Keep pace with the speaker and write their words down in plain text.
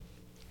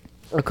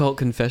Occult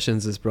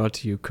Confessions is brought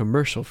to you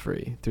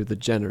commercial-free through the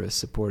generous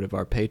support of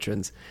our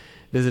patrons.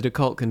 Visit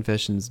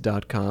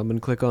occultconfessions.com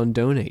and click on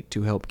Donate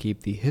to help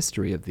keep the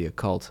history of the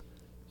occult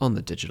on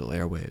the digital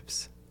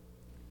airwaves.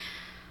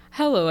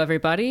 Hello,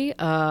 everybody.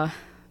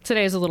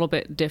 Today is a little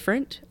bit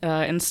different.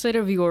 Instead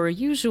of your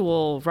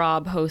usual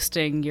Rob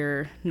hosting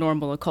your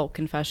normal Occult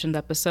Confessions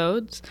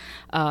episodes,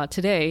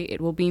 today it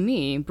will be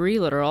me, Bree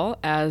Literal,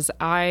 as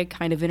I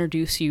kind of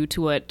introduce you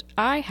to what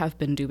I have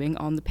been doing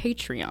on the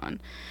Patreon.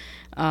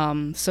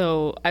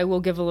 So I will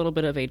give a little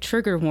bit of a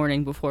trigger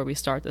warning before we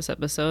start this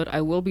episode.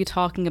 I will be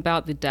talking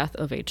about the death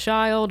of a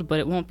child, but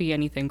it won't be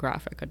anything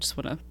graphic. I just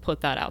want to put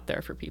that out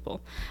there for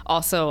people.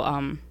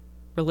 Also,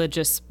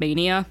 religious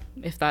mania,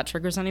 if that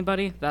triggers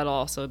anybody, that'll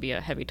also be a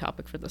heavy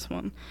topic for this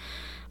one.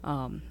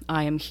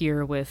 I am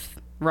here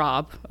with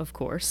Rob, of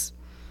course.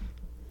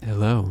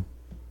 Hello.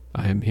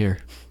 I am here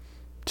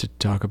to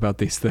talk about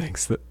these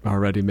things that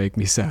already make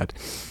me sad.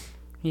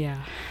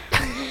 Yeah.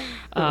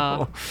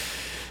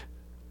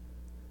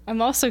 I'm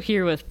also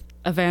here with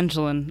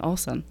Evangeline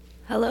Olsen.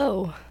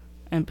 Hello.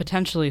 And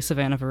potentially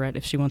Savannah Verrett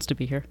if she wants to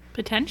be here.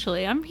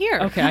 Potentially. I'm here.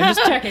 Okay, I'm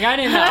just checking. I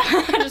didn't know.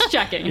 I'm just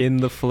checking. In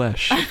the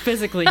flesh.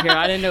 Physically here.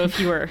 I didn't know if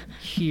you were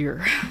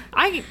here.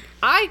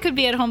 I could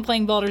be at home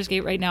playing Baldur's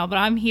Gate right now, but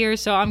I'm here,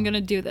 so I'm going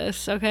to do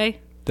this, okay?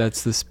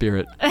 That's the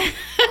spirit.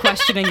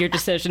 Questioning your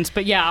decisions,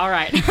 but yeah, all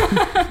right.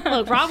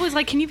 Look, Rob was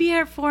like, can you be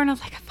here at 4? And I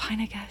was like, fine,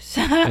 I guess.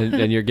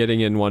 and you're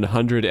getting in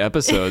 100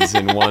 episodes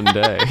in one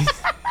day.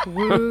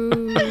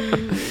 Woo.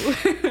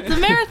 It's a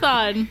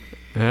marathon.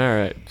 All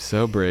right,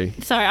 so Bree.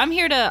 Sorry, I'm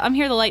here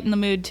to lighten the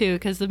mood too,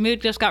 because the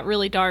mood just got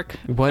really dark.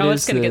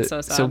 It's gonna get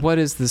so sad. So what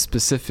is the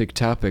specific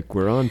topic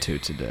we're on to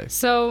today?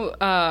 So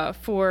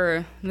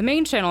for the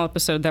main channel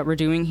episode that we're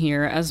doing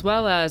here, as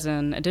well as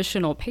an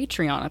additional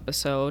Patreon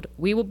episode,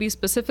 we will be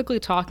specifically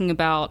talking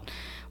about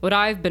what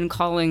I've been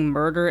calling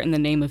murder in the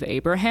name of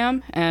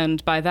Abraham.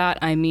 And by that,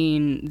 I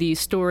mean the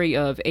story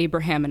of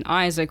Abraham and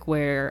Isaac,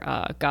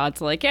 where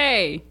God's like,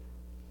 hey,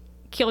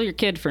 kill your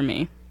kid for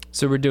me.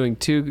 So we're doing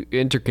 2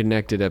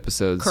 interconnected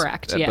episodes.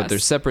 Correct, yes. But they're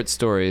separate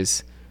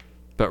stories,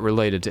 but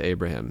related to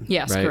Abraham.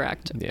 Yes, right?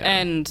 correct. Yeah.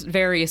 And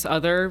various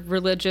other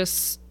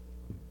religious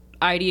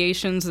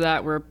ideations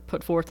that were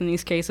put forth in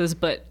these cases,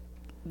 but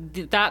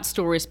that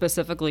story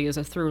specifically is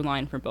a through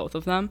line for both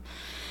of them.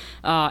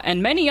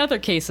 And many other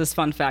cases,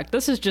 fun fact,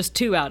 this is just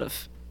 2 out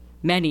of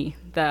many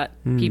that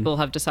people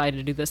have decided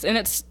to do this. And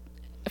it's,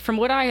 from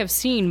what I have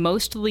seen,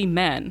 mostly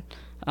men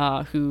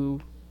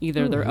who...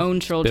 either their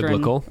own children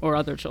biblical. Or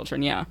other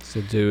children, yeah.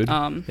 So, dude,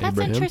 That's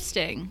Abraham.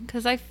 interesting,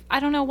 because I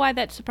don't know why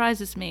that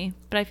surprises me,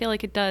 but I feel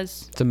like it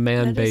does. It's a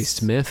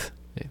man-based myth.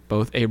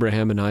 Both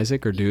Abraham and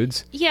Isaac are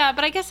dudes. Yeah,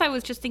 but I guess I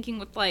was just thinking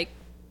with, like,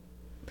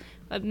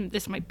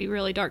 this might be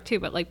really dark too,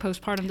 but like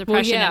postpartum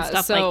depression and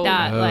stuff like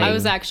that. Like, I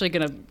was actually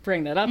going to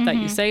bring that up, that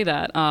you say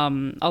that.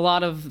 A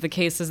lot of the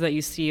cases that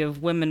you see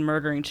of women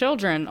murdering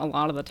children, a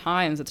lot of the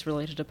times it's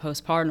related to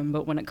postpartum,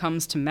 but when it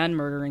comes to men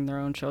murdering their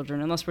own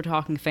children, unless we're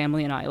talking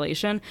family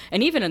annihilation,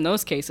 and even in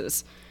those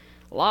cases,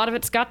 a lot of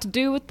it's got to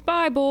do with the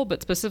Bible,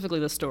 but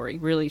specifically the story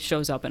really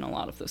shows up in a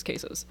lot of those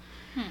cases.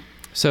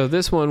 So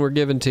this one we're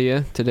giving to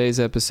you, today's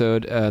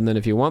episode, and then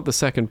if you want the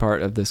second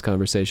part of this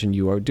conversation,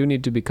 you do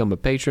need to become a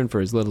patron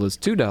for as little as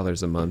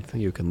 $2 a month.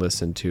 You can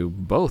listen to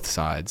both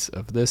sides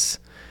of this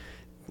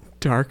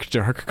dark,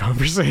 dark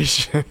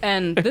conversation.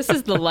 And this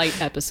is the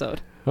light episode.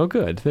 Oh,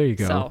 good. There you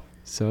go.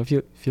 So if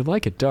you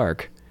like it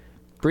dark,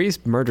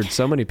 Bree's murdered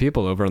so many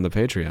people over on the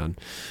Patreon.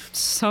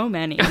 So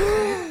many. All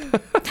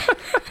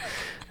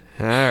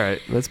right,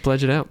 let's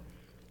pledge it out.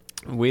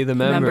 We, the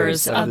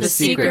members of the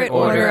Secret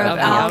Order of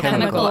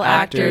Alchemical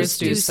Actors,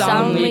 do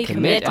solemnly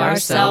commit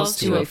ourselves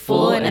to a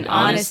full and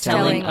honest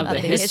telling of the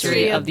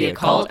history of the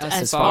occult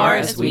as far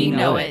as we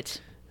know it.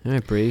 All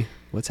right, Bree,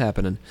 what's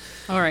happening?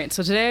 All right,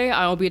 so today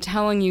I'll be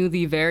telling you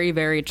the very,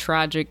 very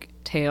tragic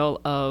tale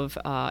of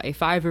a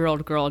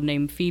 5-year-old girl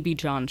named Phoebe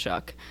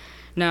Jonchuck.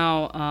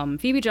 Now,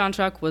 Phoebe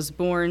Jonchuck was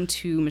born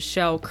to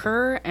Michelle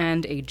Kerr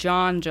and a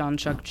John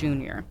Jonchuck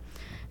Jr.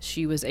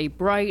 She was a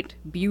bright,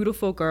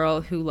 beautiful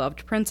girl who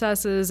loved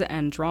princesses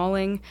and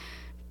drawing,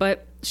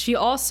 but she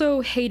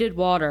also hated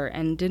water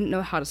and didn't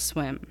know how to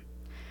swim.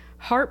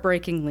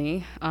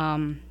 Heartbreakingly,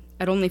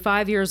 at only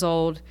 5 years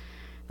old,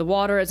 the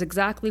water is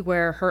exactly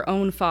where her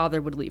own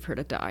father would leave her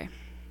to die.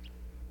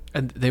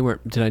 And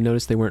did I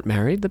notice they weren't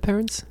married, the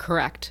parents?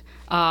 Correct.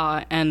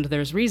 And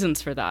there's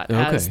reasons for that,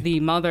 Okay. as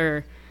the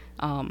mother,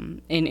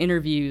 in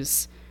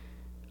interviews,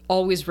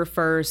 always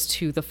refers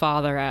to the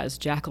father as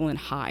Jekyll and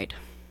Hyde.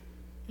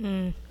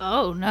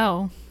 Oh,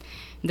 no.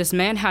 This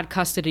man had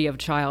custody of a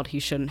child he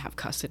shouldn't have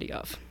custody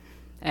of.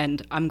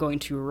 And I'm going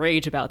to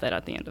rage about that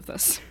at the end of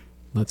this.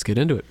 Let's get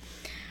into it.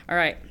 All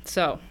right,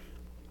 so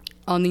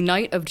on the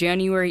night of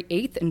January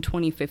 8th in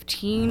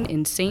 2015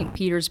 in St.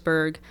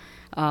 Petersburg,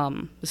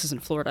 this is in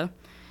Florida,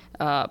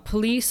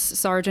 Police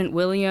Sergeant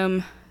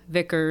William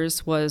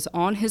Vickers was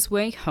on his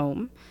way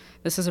home.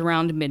 This is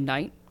around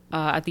midnight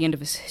at the end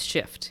of his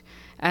shift.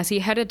 As he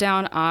headed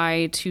down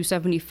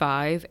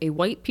I-275, a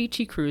white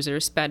PT Cruiser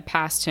sped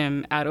past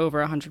him at over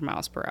 100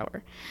 miles per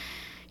hour.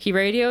 He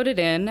radioed it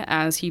in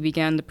as he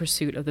began the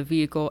pursuit of the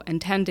vehicle,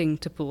 intending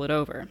to pull it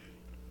over.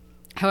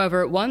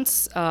 However,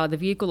 once the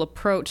vehicle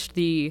approached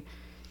the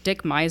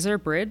Dick Miser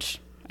Bridge,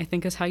 I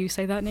think is how you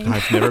say that name.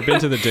 I've never been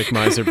to the Dick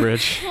Miser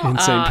Bridge in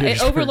St. Petersburg.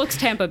 It overlooks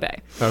Tampa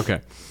Bay.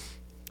 Okay.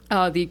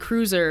 The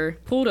cruiser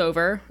pulled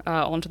over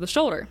onto the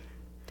shoulder.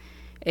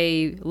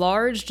 A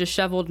large,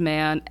 disheveled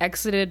man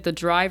exited the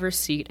driver's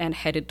seat and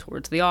headed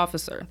towards the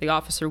officer. The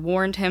officer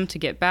warned him to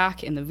get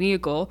back in the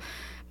vehicle,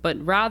 but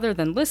rather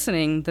than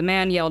listening, the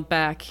man yelled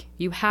back,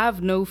 "You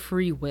have no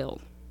free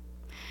will."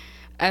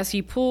 As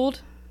he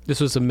pulled...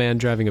 This was a man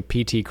driving a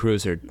PT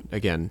Cruiser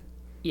again.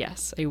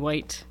 Yes, a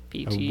white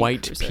PT A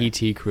white Cruiser.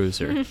 PT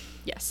Cruiser.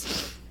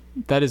 Yes.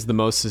 That is the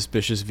most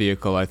suspicious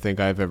vehicle I think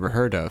I've ever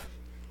heard of.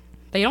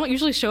 They don't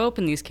usually show up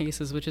in these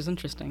cases, which is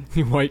interesting.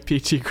 White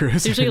PT Cruiser.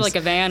 It's usually like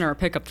a van or a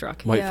pickup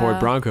truck. White Ford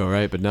Bronco,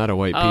 right? But not a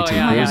white PT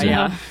Cruiser.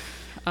 Yeah.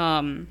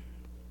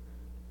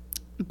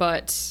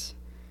 But...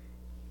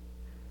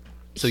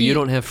 So you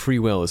don't have free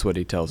will, is what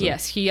he tells him.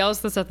 Yes, he yells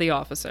this at the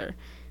officer.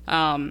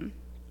 And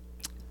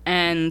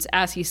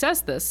as he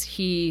says this,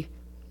 he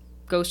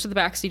goes to the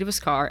back seat of his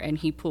car and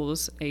he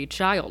pulls a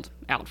child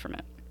out from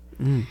it.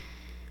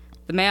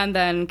 The man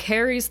then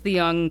carries the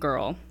young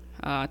girl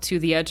to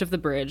the edge of the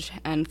bridge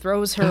and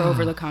throws her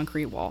over the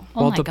concrete wall.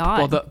 Oh my God.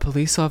 While the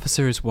police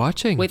officer is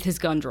watching. With his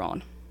gun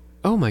drawn.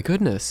 Oh my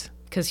goodness.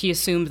 Because he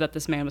assumed that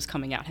this man was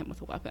coming at him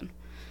with a weapon.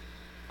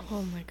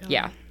 Oh my God.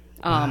 Yeah.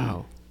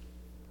 Wow.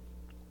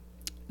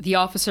 The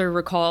officer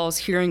recalls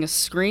hearing a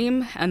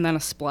scream and then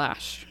a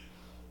splash.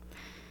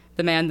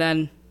 The man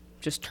then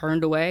just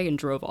turned away and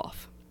drove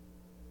off.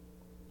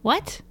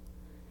 What?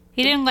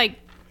 He didn't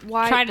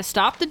try to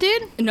stop the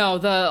dude? No,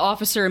 the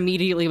officer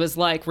immediately was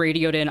like,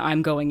 radioed in,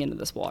 "I'm going into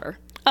this water.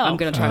 I'm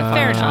going to try to find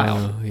fair a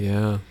child."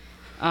 Yeah.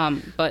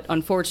 But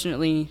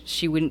unfortunately,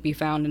 she wouldn't be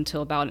found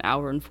until about an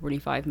hour and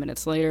 45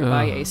 minutes later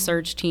by a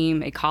search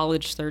team, a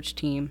college search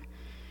team.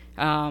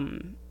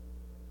 And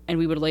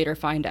we would later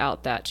find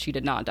out that she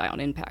did not die on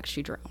impact.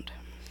 She drowned.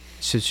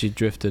 So she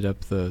drifted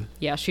up the...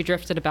 Yeah, she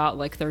drifted about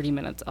 30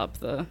 minutes up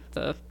the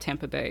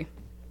Tampa Bay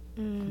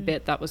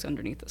bit that was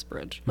underneath this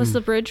bridge. Was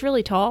the bridge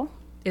really tall?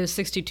 It was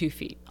 62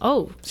 feet.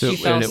 Oh. So,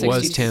 She fell and it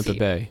was 62 Tampa feet.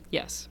 Bay.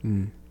 Yes.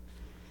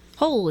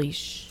 Holy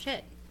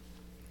shit.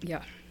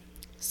 Yeah.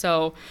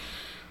 So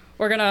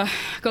we're going to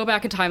go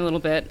back in time a little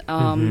bit.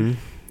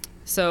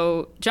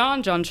 So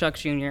John Jonchuck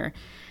Jr.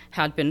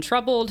 had been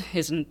troubled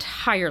his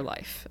entire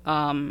life.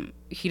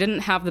 He didn't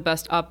have the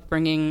best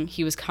upbringing.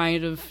 He was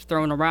kind of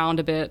thrown around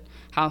a bit,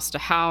 house to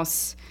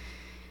house.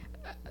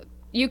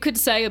 You could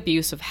say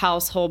abusive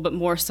household, but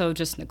more so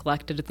just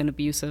neglected than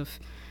abusive.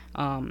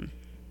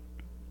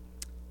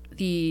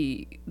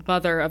 The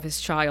mother of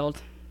his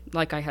child,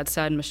 like I had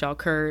said, Michelle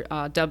Kerr,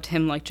 dubbed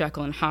him like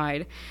Jekyll and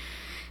Hyde.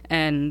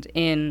 And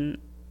in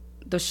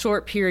the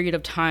short period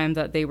of time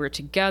that they were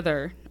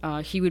together,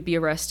 he would be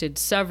arrested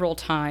several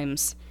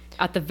times,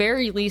 at the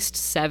very least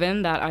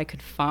 7 that I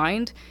could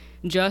find,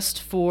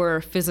 just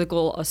for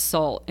physical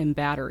assault and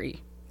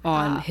battery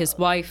on his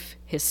wife,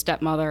 his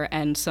stepmother,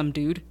 and some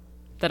dude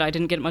that I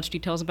didn't get much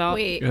details about.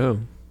 Wait. Oh.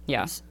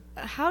 Yeah.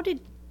 How did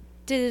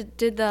the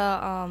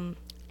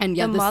And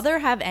yeah, the this- mother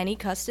have any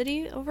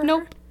custody over her?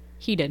 Nope.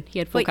 He did. He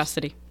had full Wait.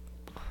 custody.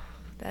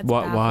 That's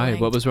Why? baffling.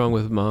 What was wrong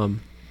with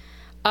mom?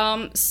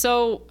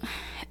 So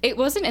it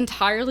wasn't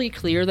entirely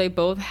clear. They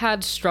both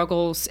had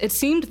struggles. It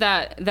seemed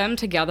that them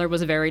together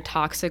was very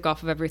toxic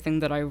off of everything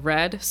that I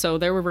read. So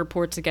there were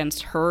reports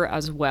against her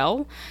as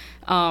well.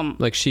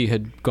 Like she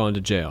had gone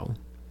to jail.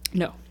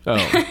 No. Oh.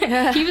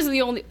 He was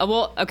the only,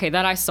 well, okay,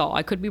 that I saw.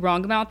 I could be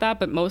wrong about that,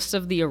 but most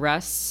of the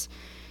arrests,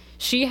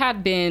 there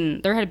had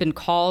been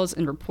calls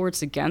and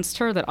reports against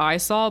her that I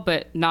saw,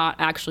 but not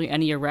actually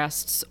any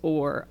arrests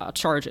or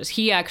charges.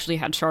 He actually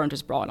had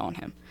charges brought on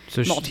him.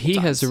 So multiple he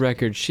has a times.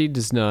 record. She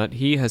does not.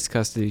 He has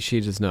custody. She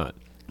does not.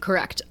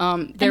 Correct.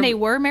 And they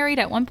were married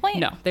at one point?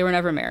 No, they were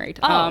never married.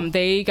 Oh.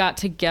 They got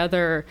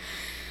together,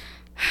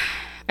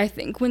 I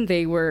think, when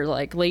they were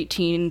like late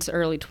teens,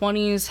 early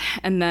 20s,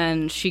 and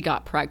then she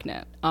got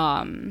pregnant.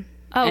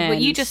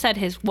 But you just said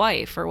his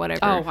wife or whatever.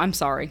 Oh, I'm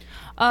sorry.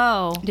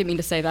 Oh. Didn't mean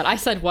to say that. I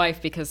said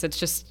wife because it's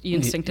just, you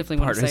instinctively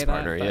want to say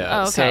Partner, that. but-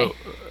 yeah.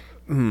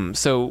 Oh, okay.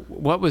 So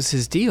what was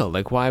his deal?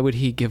 Like, why would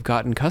he give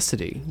gotten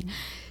custody?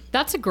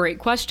 That's a great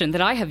question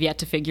that I have yet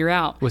to figure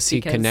out. Was he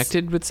because-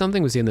 connected with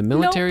something? Was he in the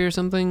military or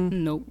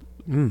something? Nope.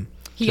 Mm.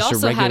 He Just a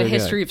also had a regular guy.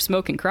 history of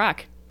smoking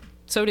crack.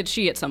 So did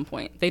she at some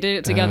point. They did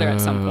it together at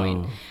some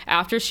point. Oh.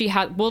 After she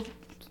had, well,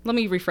 let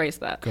me rephrase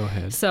that. Go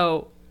ahead.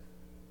 So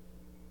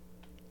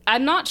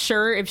I'm not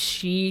sure if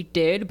she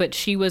did, but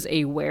she was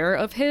aware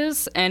of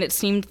his, and it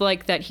seemed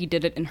like that he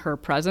did it in her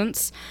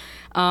presence.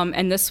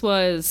 And this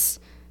was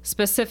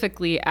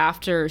specifically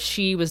after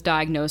she was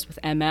diagnosed with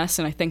MS,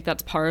 and I think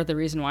that's part of the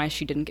reason why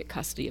she didn't get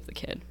custody of the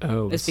kid.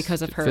 Oh, is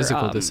because of her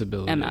physical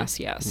disability. MS,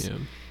 yes. Yeah.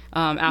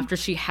 After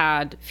she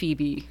had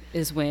Phoebe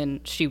is when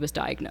she was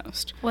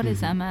diagnosed. What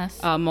is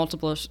MS?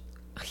 Multiple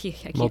I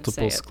can't Multiple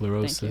say it.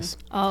 sclerosis.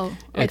 Oh,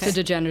 okay. It's a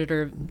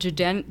Degenerative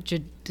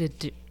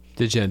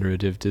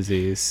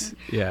disease.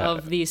 Yeah.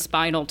 of the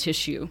spinal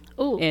tissue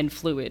and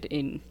fluid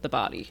in the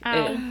body.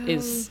 It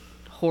is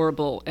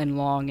horrible and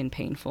long and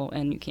painful,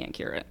 and you can't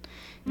cure it.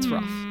 It's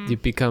rough. You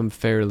become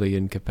fairly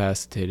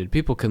incapacitated.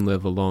 People can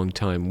live a long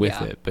time with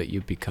Yeah. it, but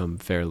you become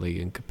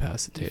fairly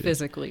incapacitated.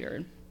 Physically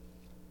or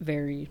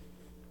very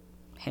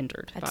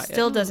hindered That by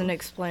still it. doesn't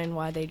explain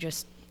why they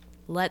just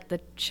let the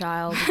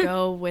child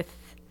go with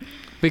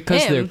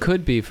Because there him.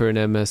 could be, for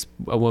an MS,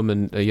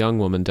 a young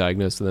woman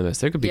diagnosed with MS,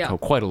 there could be Yeah.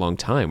 quite a long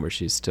time where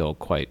she's still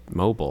quite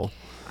mobile.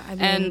 I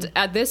mean, And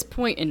at this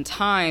point in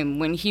time,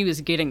 when he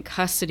was getting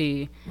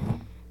custody,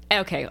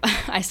 okay,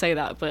 I say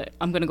that, but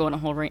I'm going to go on a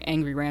whole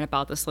angry rant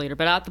about this later.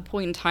 But at the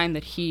point in time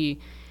that he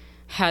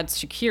had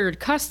secured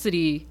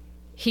custody,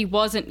 he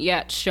wasn't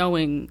yet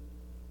showing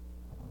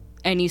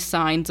any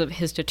signs of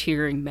his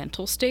deteriorating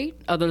mental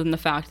state, other than the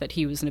fact that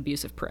he was an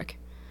abusive prick.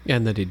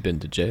 And that he'd been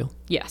to jail.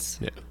 Yes.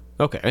 Yeah.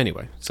 Okay,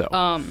 anyway, so.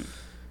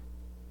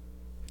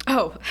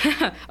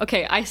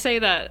 Okay, I say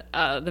that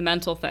the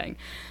mental thing.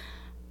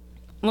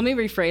 Let me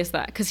rephrase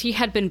that, because he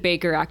had been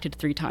Baker acted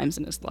 3 times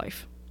in his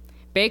life.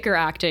 Baker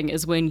acting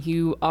is when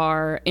you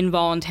are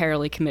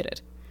involuntarily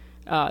committed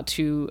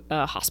to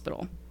a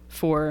hospital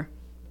for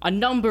a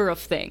number of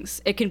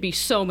things. It can be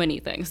so many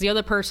things. The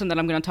other person that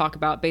I'm going to talk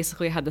about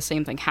basically had the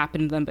same thing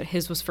happen to them, but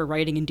his was for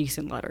writing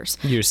indecent letters.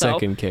 Your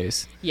second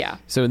case. Yeah.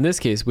 So in this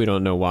case, we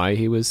don't know why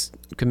he was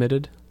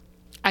committed?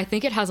 I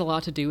think it has a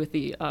lot to do with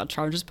the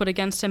charges put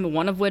against him,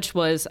 one of which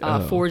was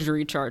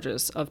forgery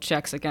charges of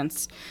checks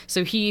against.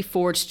 So he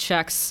forged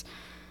checks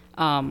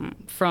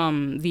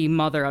from the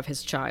mother of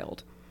his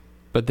child.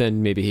 But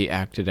then maybe he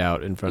acted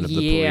out in front of the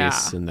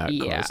police, and that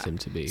caused him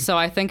to be. So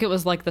I think it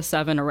was like the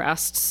 7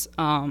 arrests.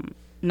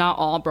 Not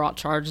all brought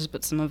charges,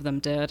 but some of them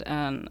did.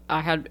 And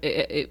I had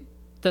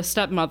the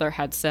stepmother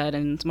had said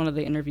in one of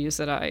the interviews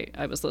that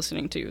I was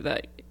listening to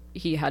that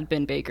he had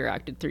been Baker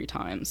acted 3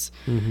 times.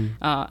 Mm-hmm.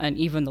 And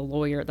even the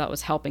lawyer that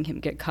was helping him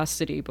get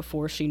custody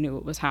before she knew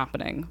it was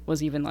happening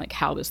was even like,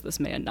 how is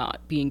this man not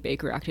being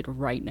Baker acted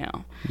right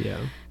now? Yeah.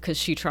 Because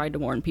she tried to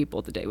warn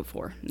people the day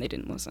before and they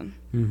didn't listen.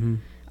 Mm-hmm.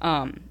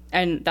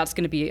 And that's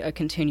going to be a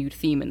continued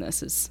theme in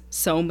this, is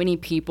so many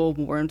people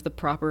warned the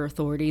proper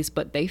authorities,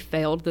 but they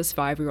failed this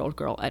 5-year-old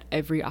girl at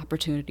every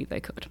opportunity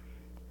they could.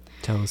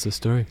 Tell us a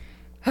story.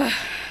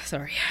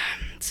 Sorry.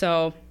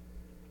 So,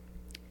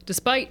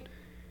 despite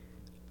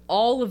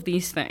all of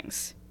these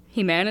things,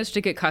 he managed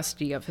to get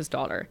custody of his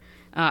daughter.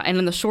 And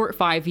in the short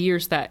 5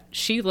 years that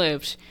she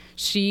lived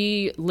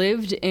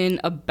in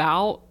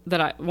about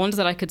ones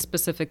that I could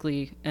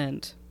specifically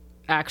and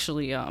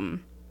actually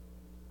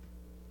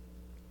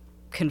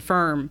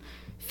confirm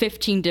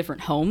 15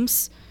 different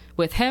homes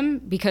with him,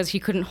 because he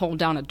couldn't hold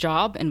down a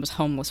job and was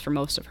homeless for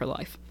most of her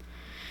life.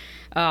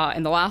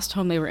 And the last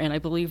home they were in, I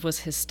believe,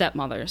 was his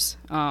stepmother's,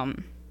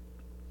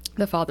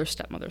 the father's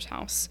stepmother's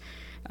house.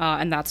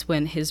 And that's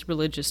when his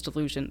religious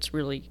delusions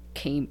really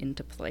came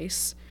into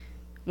place.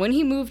 When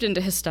he moved into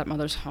his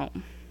stepmother's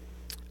home,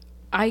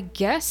 I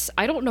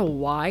don't know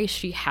why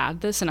she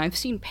had this, and I've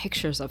seen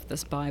pictures of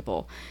this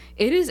Bible.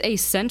 It is a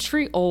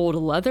century-old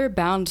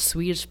leather-bound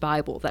Swedish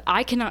Bible that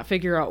I cannot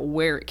figure out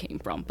where it came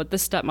from, but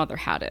this stepmother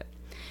had it.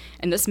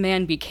 And this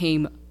man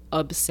became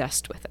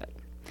obsessed with it.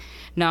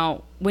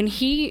 Now, when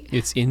he...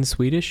 It's in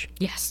Swedish?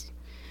 Yes.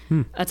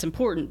 That's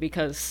important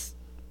because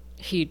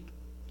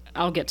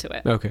I'll get to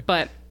it. Okay.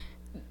 But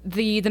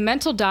the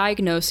mental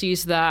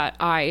diagnoses that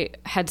I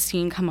had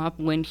seen come up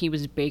when he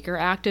was Baker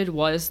acted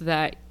was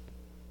that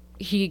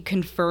he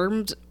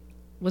confirmed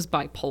was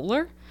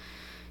bipolar,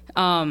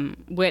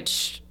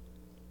 which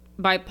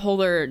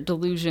bipolar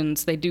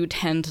delusions, they do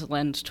tend to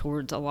lend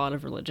towards a lot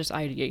of religious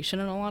ideation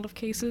in a lot of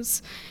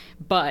cases,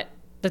 but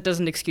that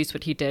doesn't excuse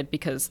what he did,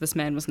 because this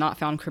man was not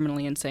found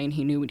criminally insane.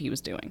 He knew what he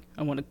was doing.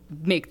 I want to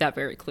make that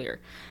very clear.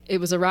 It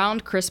was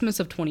around Christmas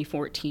of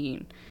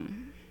 2014.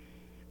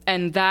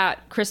 And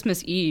that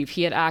Christmas Eve,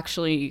 he had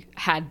actually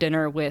had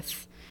dinner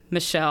with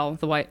Michelle,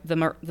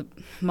 the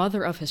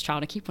mother of his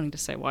child. I keep wanting to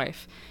say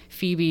wife,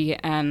 Phoebe,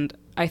 and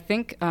I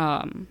think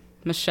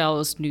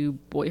Michelle's new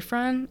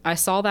boyfriend. I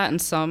saw that in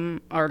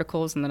some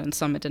articles, and then in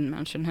some it didn't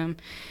mention him.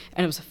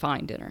 And it was a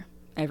fine dinner.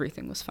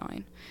 Everything was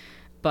fine.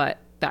 But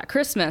that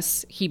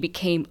Christmas, he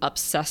became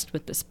obsessed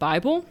with this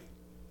Bible,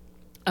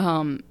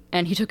 and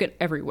he took it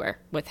everywhere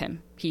with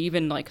him. He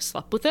even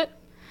slept with it.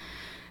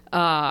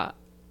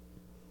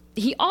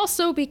 He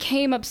also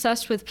became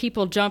obsessed with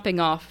people jumping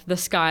off the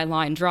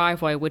Skyline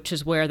driveway, which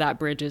is where that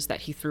bridge is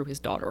that he threw his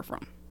daughter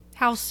from.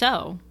 How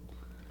so?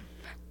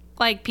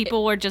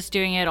 People were just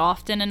doing it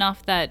often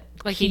enough that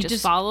he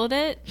just followed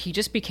it? He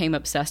just became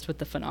obsessed with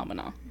the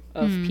phenomena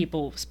of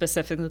people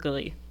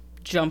specifically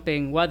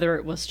jumping, whether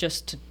it was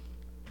just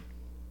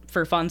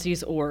for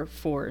funsies or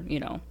for,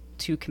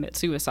 to commit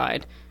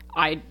suicide.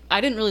 I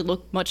didn't really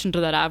look much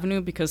into that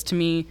avenue, because to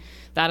me,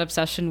 that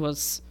obsession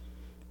was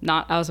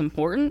not as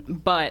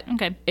important, but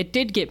It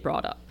did get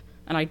brought up,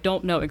 and I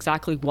don't know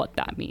exactly what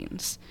that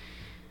means.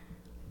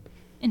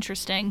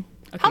 Interesting.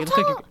 Okay,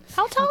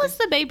 how tall is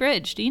the Bay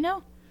Bridge? Do you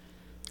know?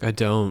 I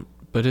don't,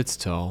 but it's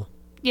tall.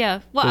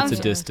 Yeah. Well, it's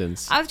a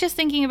distance. I was just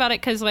thinking about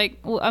it because, like,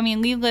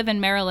 we live in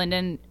Maryland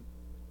and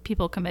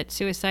people commit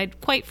suicide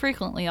quite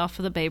frequently off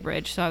of the Bay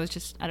Bridge. So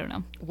I don't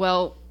know.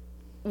 Well,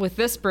 with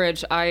this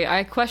bridge,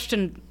 I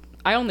questioned.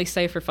 I only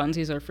say for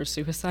funsies or for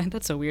suicide.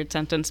 That's a weird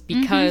sentence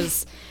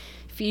because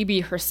Phoebe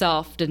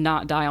herself did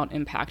not die on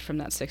impact from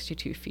that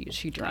 62 feet.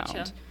 She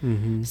drowned.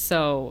 Gotcha.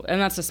 So, and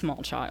that's a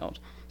small child.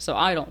 So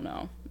I don't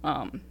know.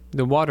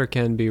 The water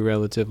can be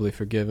relatively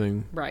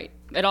forgiving. Right.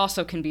 It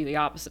also can be the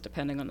opposite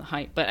depending on the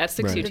height. But at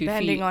 62 feet.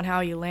 Depending on how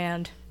you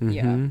land.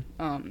 Yeah.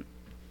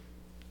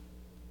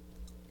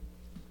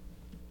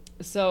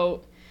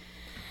 So.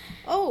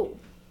 Oh.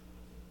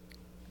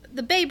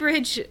 The Bay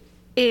Bridge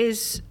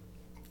is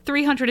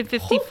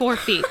 354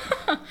 feet.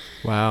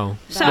 Wow.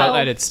 So, well,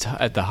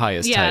 at the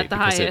highest height. Yeah, at the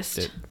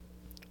highest.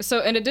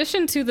 So in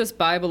addition to this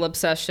Bible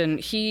obsession,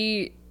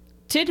 he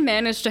did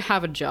manage to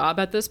have a job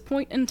at this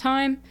point in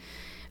time.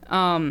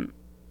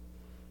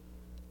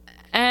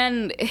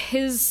 And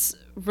his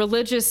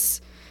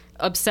religious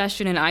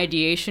obsession and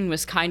ideation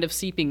was kind of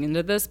seeping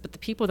into this, but the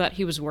people that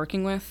he was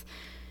working with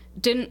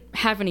didn't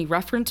have any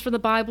reference for the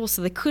Bible,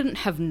 so they couldn't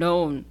have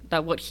known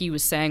that what he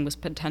was saying was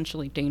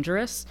potentially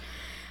dangerous.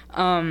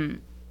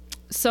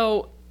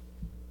 So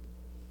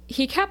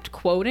he kept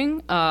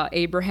quoting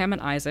Abraham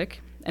and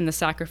Isaac and the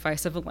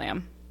sacrifice of a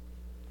lamb.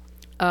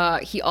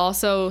 He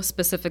also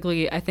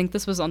specifically, I think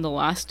this was on the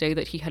last day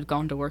that he had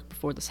gone to work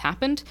before this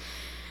happened.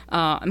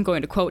 I'm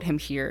going to quote him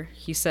here.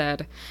 He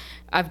said,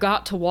 "I've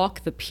got to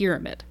walk the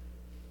pyramid."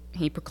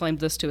 He proclaimed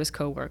this to his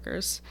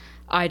coworkers.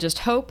 "I just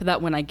hope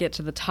that when I get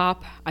to the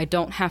top, I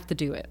don't have to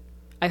do it.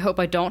 I hope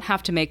I don't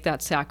have to make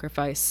that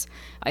sacrifice.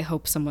 I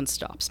hope someone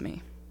stops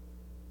me."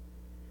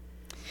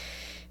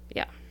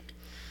 Yeah.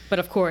 But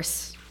of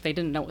course, they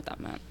didn't know what that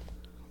meant.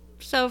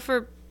 So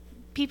for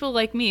people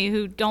like me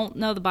who don't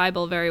know the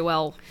Bible very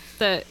well,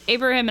 the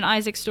Abraham and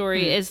Isaac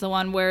story is the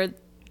one where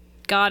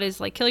God is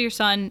like, kill your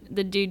son.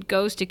 The dude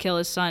goes to kill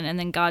his son, and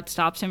then God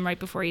stops him right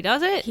before he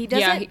does it. He does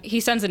Yeah, it? he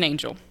sends an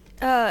angel.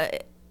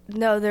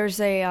 No,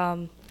 there's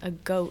a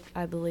goat,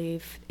 I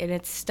believe, and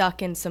it's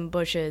stuck in some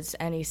bushes,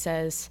 and he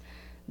says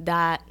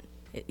that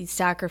he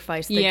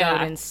sacrificed the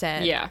goat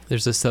instead. Yeah.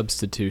 There's a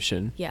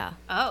substitution. Yeah.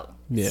 Oh.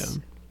 Yeah.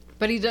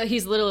 But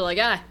he's literally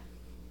like,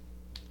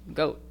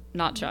 goat,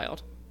 not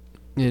child.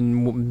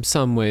 In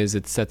some ways,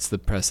 it sets the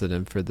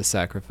precedent for the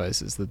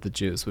sacrifices that the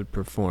Jews would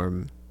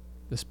perform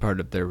as part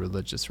of their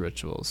religious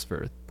rituals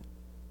for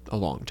a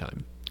long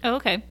time. Oh,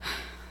 okay.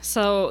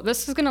 So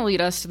this is going to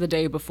lead us to the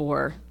day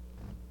before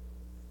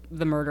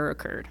the murder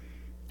occurred.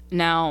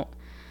 Now,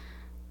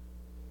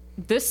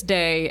 this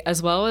day,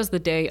 as well as the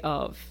day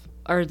of,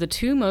 are the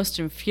two most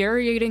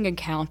infuriating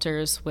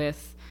encounters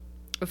with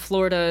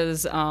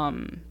Florida's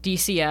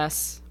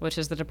DCS, which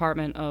is the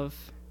Department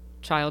of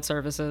Child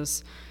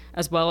Services,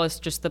 as well as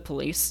just the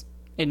police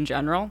in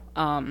general.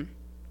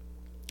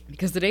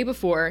 Because the day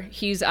before,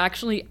 he's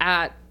actually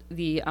at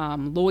the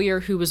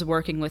lawyer who was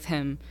working with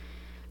him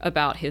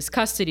about his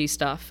custody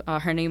stuff.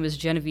 Her name is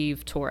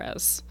Genevieve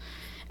Torres.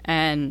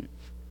 And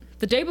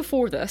the day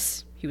before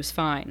this, he was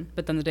fine.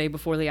 But then the day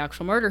before the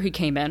actual murder, he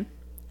came in.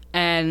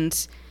 And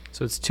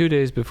so it's 2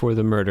 days before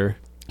the murder.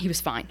 He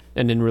was fine.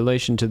 And in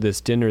relation to this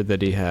dinner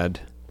that he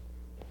had,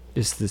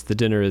 the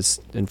dinner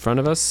is in front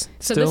of us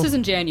So still? this is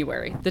in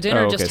January. The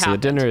dinner just happened. So the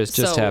dinner has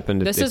just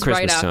happened at This Christmas is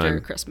right after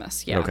time.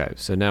 Christmas, yeah. Okay,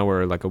 so now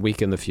we're like a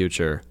week in the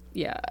future.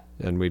 Yeah.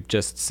 And we're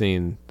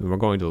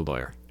going to the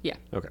lawyer. Yeah.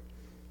 Okay.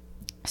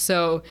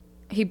 So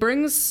he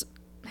brings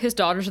his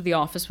daughter to the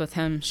office with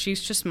him.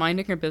 She's just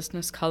minding her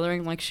business,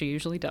 coloring like she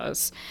usually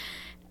does.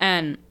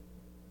 And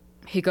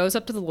he goes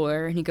up to the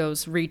lawyer and he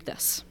goes, "Read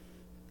this."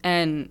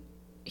 And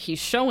he's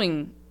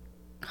showing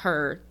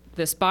her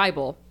this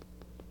Bible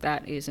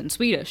that is in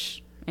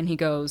Swedish. And he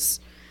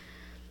goes,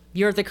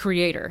 "You're the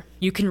creator.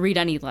 You can read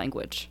any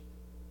language."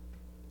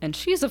 And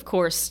she's, of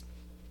course,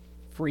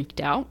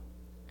 freaked out.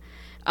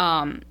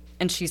 And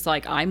she's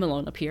like, "I'm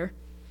alone up here.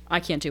 I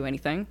can't do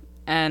anything."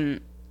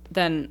 And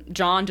then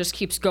John just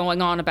keeps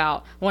going on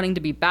about wanting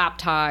to be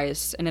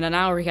baptized. And in an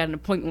hour, he had an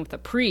appointment with a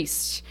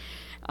priest.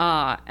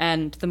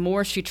 And the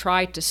more she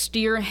tried to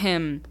steer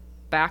him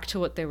back to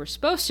what they were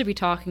supposed to be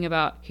talking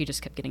about, he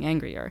just kept getting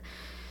angrier.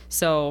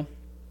 So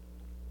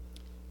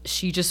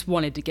she just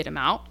wanted to get him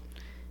out.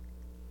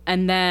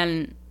 And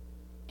then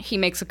he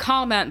makes a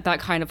comment that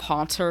kind of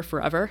haunts her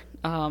forever.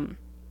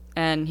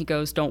 And he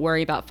goes, "Don't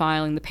worry about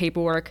filing the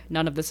paperwork.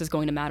 None of this is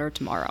going to matter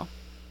tomorrow."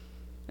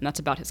 And that's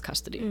about his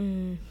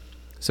custody.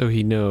 So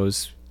he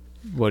knows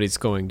what he's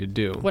going to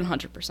do.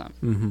 100%.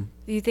 Mm-hmm.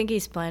 Do you think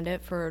he's planned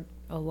it for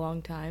a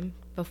long time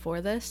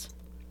before this?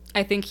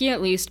 I think he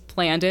at least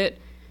planned it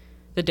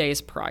the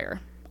days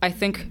prior. I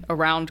think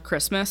around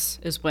Christmas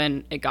is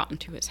when it got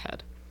into his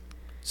head.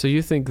 So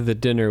you think the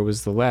dinner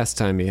was the last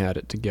time he had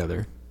it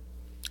together?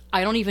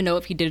 I don't even know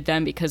if he did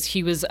then because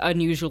he was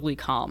unusually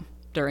calm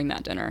during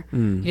that dinner.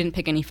 He didn't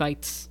pick any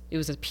fights. It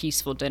was a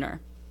peaceful dinner.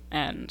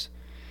 And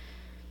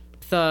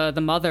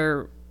the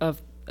mother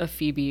of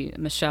Phoebe,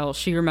 Michelle,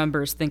 she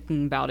remembers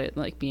thinking about it,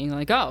 like being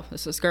like, oh,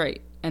 this is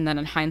great. And then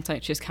in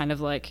hindsight, she's kind of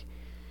like,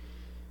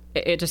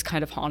 it just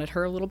kind of haunted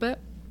her a little bit.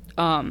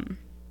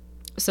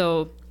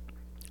 So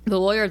the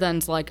lawyer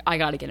then's like, I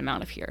got to get him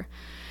out of here.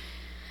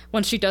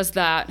 When she does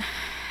that,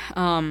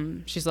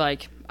 she's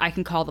like, I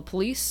can call the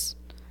police.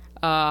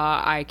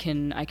 I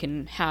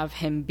can have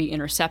him be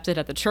intercepted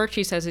at the church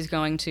he says he's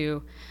going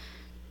to.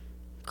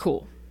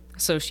 Cool.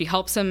 So she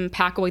helps him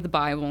pack away the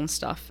Bible and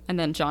stuff. And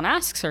then John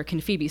asks her,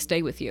 can Phoebe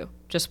stay with you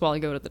just while I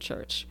go to the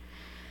church?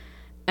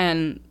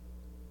 And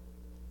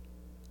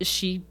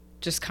she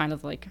just kind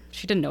of like,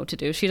 she didn't know what to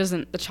do.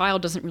 The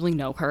child doesn't really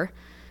know her.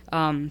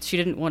 She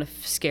didn't want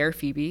to scare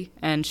Phoebe,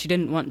 and she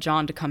didn't want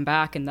John to come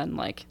back and then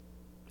like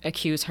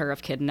accuse her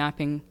of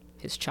kidnapping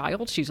his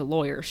child. She's a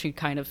lawyer. She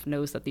kind of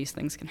knows that these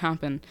things can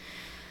happen.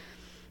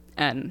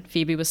 And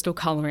Phoebe was still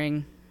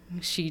coloring.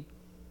 She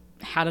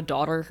had a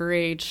daughter her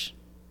age.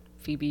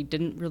 Phoebe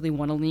didn't really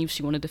want to leave.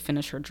 She wanted to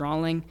finish her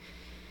drawing.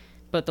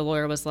 But the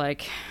lawyer was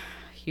like,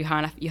 you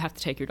have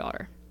to take your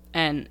daughter.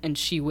 And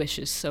she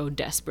wishes so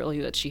desperately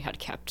that she had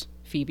kept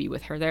Phoebe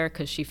with her there,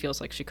 because she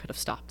feels like she could have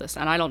stopped this.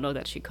 And I don't know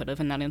that she could have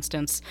in that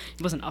instance.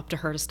 It wasn't up to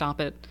her to stop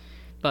it.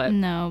 But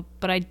no,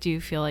 but I do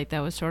feel like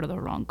that was sort of the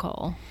wrong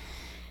call.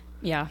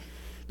 Yeah.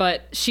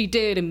 But she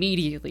did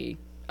immediately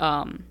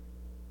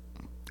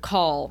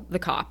call the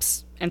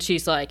cops. And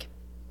she's like,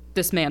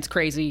 this man's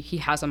crazy. He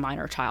has a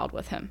minor child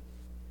with him.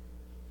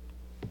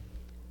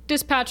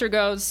 Dispatcher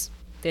goes,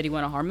 did he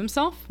want to harm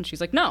himself? And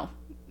she's like, no.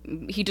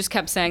 He just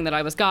kept saying that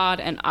I was God,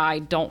 and I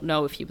don't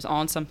know if he was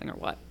on something or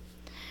what.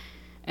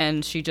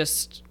 And she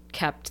just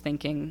kept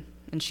thinking,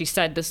 and she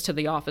said this to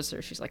the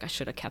officer. She's like, I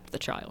should have kept the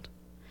child.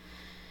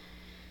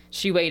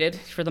 She waited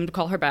for them to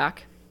call her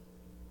back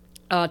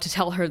to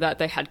tell her that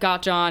they had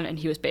got John and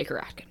he was Baker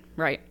acted,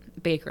 right?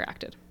 Baker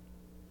acted.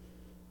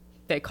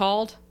 They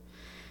called,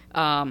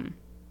 and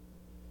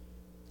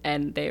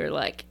they were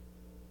like,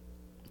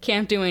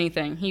 can't do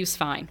anything. He was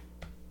fine.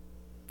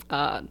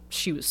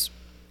 She was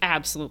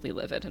absolutely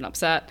livid and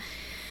upset.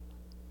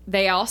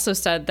 They also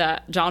said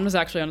that John was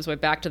actually on his way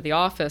back to the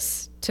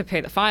office to pay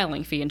the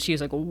filing fee, and she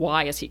was like,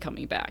 why is he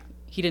coming back?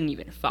 He didn't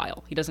even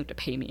file. He doesn't have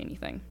to pay me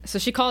anything. So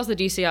she calls the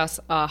DCS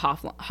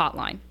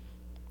hotline.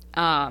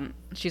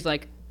 She's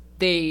like,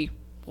 they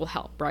will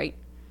help, right?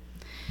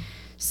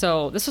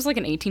 So this was like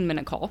an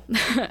 18-minute call.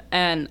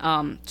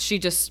 And she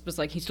just was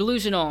like, he's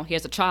delusional. He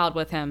has a child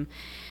with him.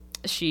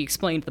 She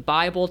explained the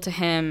Bible to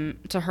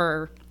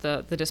her,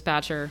 the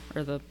dispatcher,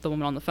 or the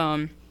woman on the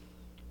phone.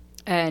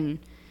 And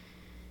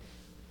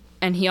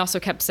he also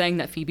kept saying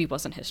that Phoebe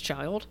wasn't his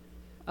child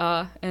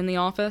in the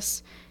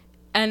office.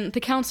 And the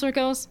counselor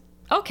goes,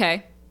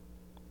 okay.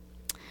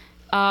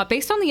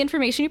 Based on the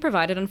information you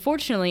provided,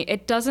 unfortunately,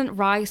 it doesn't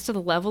rise to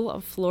the level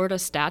of Florida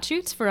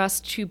statutes for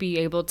us to be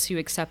able to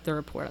accept the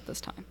report at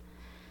this time.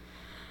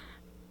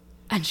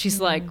 And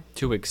she's like...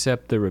 To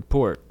accept the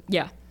report?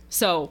 Yeah.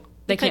 So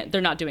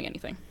they're not doing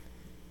anything.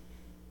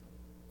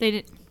 They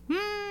did...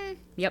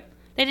 Yep.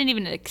 They didn't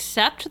even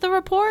accept the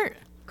report?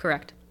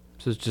 Correct.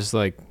 So it's just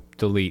like,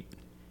 delete.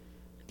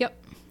 Yep.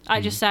 I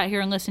just sat here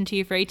and listened to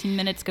you for 18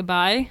 minutes.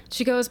 Goodbye.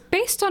 She goes,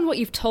 based on what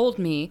you've told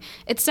me,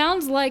 it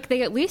sounds like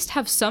they at least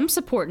have some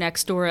support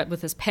next door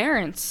with his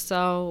parents,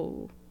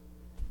 so...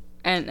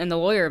 And the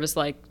lawyer was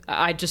like,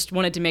 I just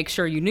wanted to make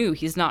sure you knew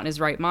he's not in his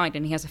right mind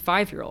and he has a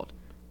 5-year-old.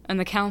 And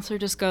the counselor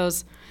just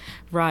goes,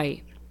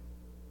 right.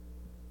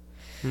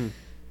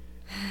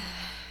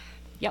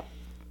 Yep.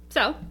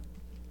 So,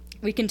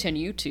 we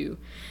continue to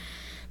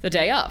the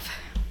day of.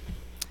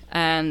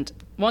 And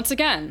once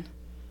again,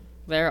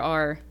 there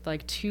are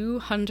like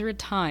 200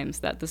 times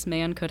that this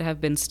man could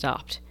have been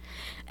stopped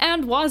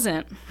and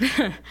wasn't.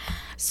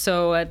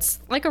 So it's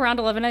like around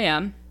 11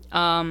 a.m.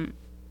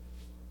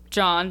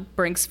 John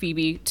brings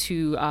Phoebe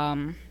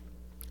to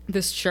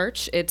this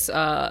church. It's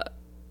a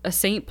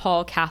St.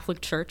 Paul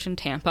Catholic church in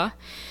Tampa.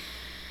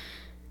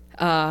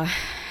 And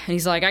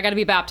he's like, I got to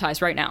be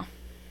baptized right now.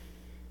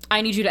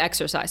 I need you to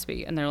exorcise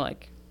me. And they're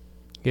like...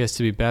 He has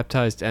to be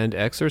baptized and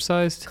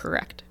exorcised?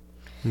 Correct.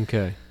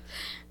 Okay.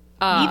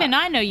 Even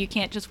I know you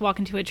can't just walk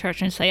into a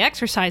church and say,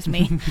 exorcise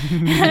me.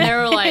 And they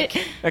were like...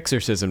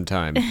 Exorcism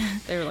time.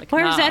 They were like,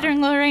 where's Ed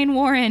and Lorraine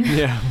Warren?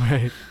 Yeah,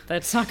 right.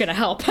 That's not going to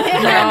help.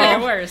 No.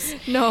 Worse.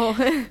 No.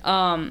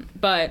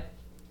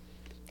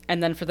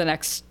 And then for the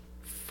next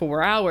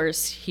 4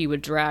 hours, he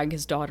would drag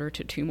his daughter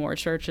to 2 more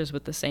churches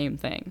with the same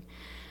thing.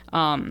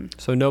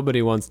 So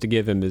nobody wants to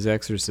give him his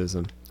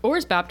exorcism. Or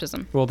his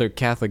baptism. Well, they're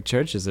Catholic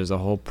churches. There's a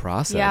whole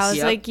process. Yeah, I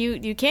was like,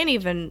 you can't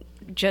even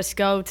just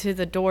go to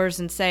the doors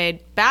and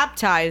say,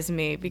 baptize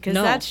me, because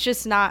that's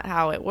just not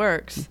how it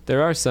works.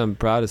 There are some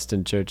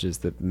Protestant churches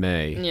that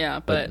may.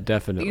 Yeah, but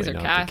definitely these are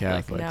not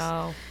Catholic. the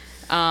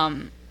Catholics.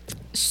 No.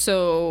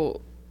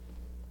 So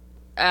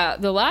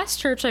the last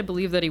church I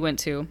believe that he went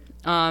to,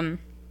 a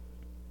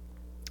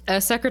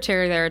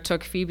secretary there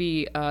took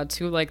Phoebe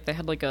to like, they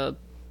had like a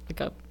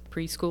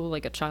preschool,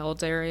 like a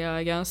child's area,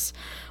 I guess,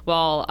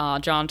 while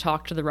John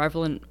talked to the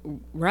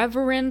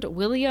Reverend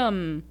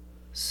William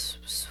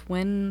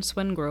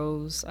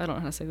Swengros. I don't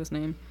know how to say this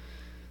name.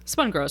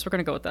 Swengros. We're going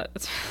to go with that.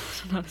 That's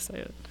I don't know how to say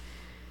it.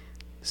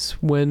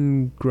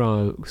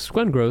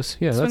 Swengros.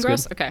 Yeah, that's good.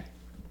 Swengros? Okay.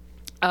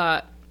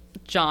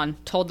 John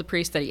told the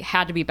priest that he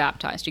had to be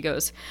baptized. He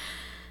goes,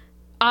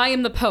 I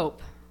am the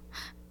Pope.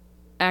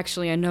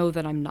 Actually, I know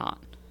that I'm not.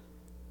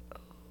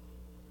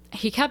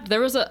 There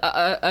was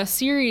a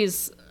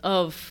series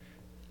of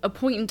a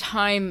point in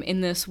time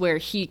in this where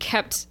he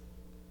kept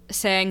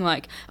saying,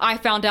 like, I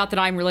found out that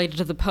I'm related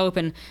to the Pope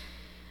and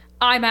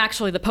I'm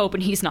actually the Pope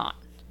and he's not.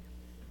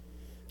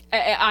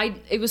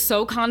 It was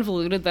so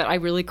convoluted that I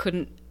really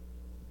couldn't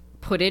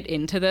put it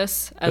into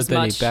this as much.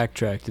 But then he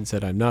backtracked and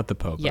said, I'm not the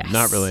Pope. Yes. I'm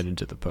not related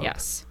to the Pope.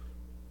 Yes.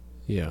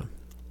 Yeah.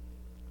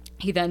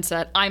 He then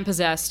said, I'm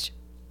possessed.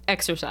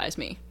 Exorcise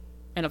me.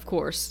 And of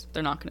course,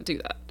 they're not going to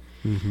do that.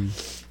 Mm-hmm.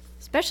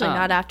 Especially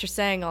not after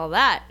saying all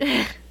that.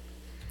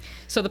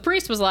 So the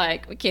priest was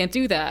like, we can't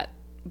do that,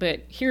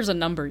 but here's a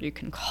number you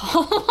can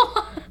call.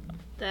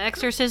 The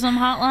exorcism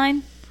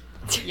hotline?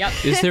 Yep.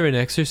 Is there an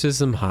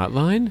exorcism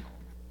hotline?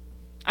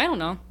 I don't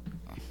know.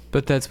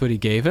 But that's what he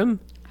gave him?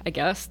 I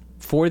guess.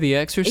 For the He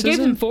exorcism? gave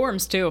him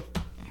forms, too.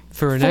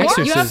 For an Forms?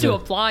 exorcism? You have to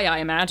apply, I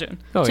imagine.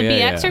 Oh, To yeah, be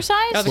yeah.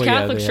 exorcised? The Well, yeah,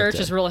 Catholic they have Church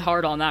to. is really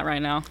hard on that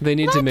right now. They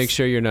need to make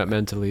sure you're not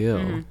mentally ill.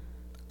 Mm-hmm.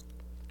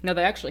 No,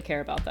 they actually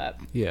care about that.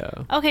 Yeah.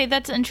 Okay,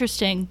 that's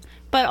interesting.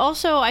 But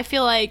also, I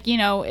feel like,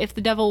 if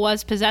the devil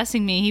was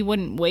possessing me, he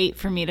wouldn't wait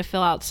for me to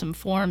fill out some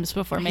forms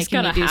before making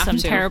me gonna do have some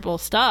to. terrible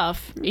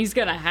stuff. He's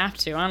going to have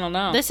to. I don't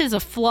know. This is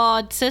a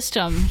flawed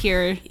system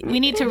here.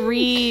 We need to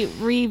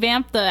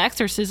revamp the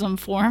exorcism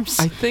forms.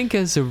 I think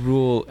as a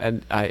rule,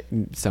 and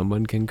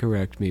someone can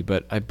correct me,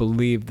 but I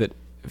believe that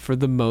for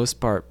the most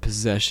part,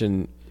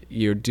 possession,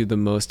 you do the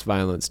most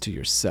violence to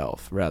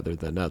yourself rather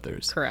than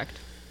others. Correct.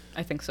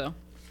 I think so.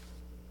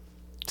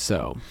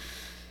 So,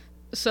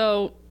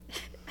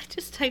 I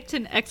just typed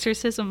in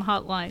exorcism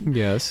hotline.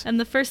 yes. And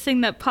the first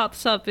thing that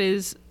pops up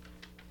is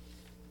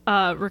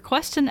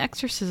request an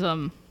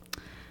exorcism.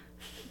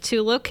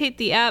 To locate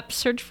the app,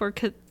 search for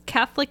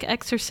Catholic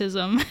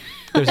exorcism.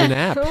 There's an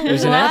app.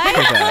 There's an app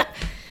for that.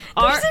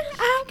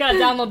 Gotta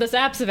download this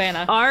app,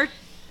 Savannah.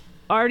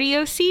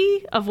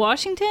 RDOC of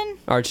Washington?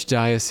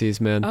 Archdiocese,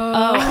 man.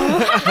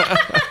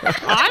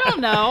 I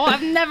don't know.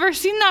 I've never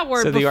seen that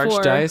word So the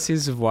before.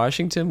 Archdiocese of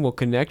Washington will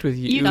connect with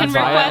you You can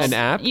via request an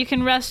app? You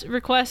can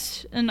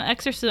request an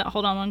exorcism.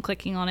 Hold on, I'm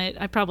clicking on it.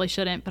 I probably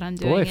shouldn't, but I'm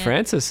doing Boy, it.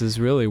 Francis is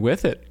really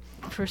with it.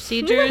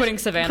 Procedures. Putting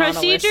Savannah on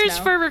the list Procedures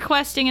now. for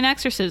requesting an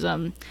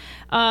exorcism.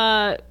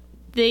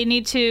 They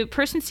need to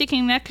person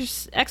seeking an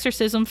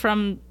exorcism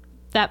from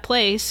that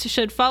place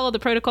should follow the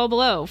protocol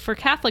below. For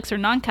Catholics or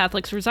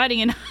non-Catholics residing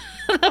in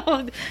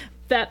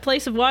that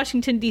place of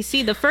Washington,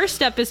 D.C., the first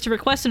step is to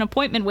request an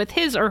appointment with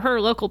his or her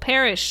local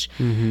parish.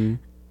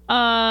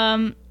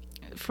 Mm-hmm.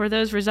 For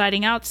those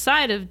residing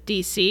outside of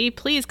D.C.,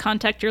 please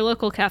contact your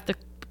local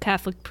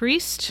Catholic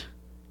priest.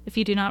 If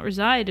you do not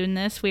reside in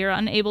this, we are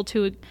unable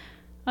to...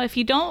 if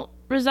you don't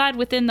reside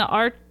within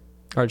the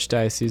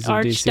Archdiocese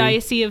of DC.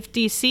 Archdiocese of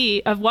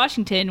D.C. of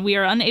Washington, we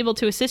are unable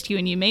to assist you,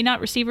 and you may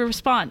not receive a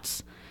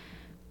response.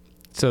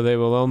 So they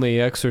will only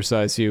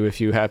exorcise you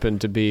if you happen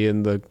to be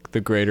in the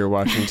greater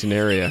Washington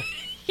area.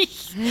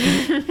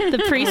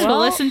 The priest will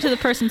listen to the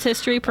person's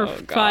history,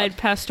 provide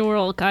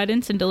pastoral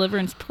guidance and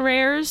deliverance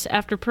prayers.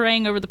 After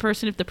praying over the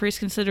person, if the priest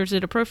considers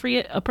it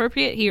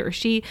appropriate, he or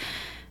she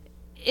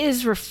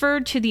is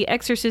referred to the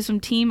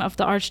exorcism team of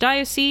the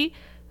archdiocese.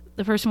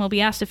 The person will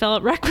be asked to fill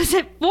out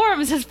requisite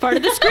forms as part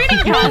of the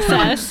screening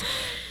process.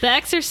 The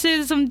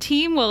exorcism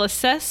team will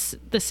assess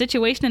the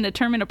situation and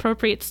determine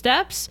appropriate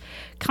steps.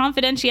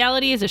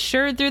 Confidentiality is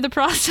assured through the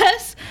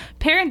process.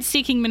 Parents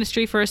seeking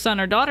ministry for a son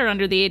or daughter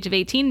under the age of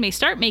 18 may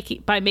start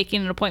by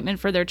making an appointment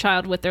for their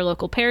child with their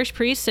local parish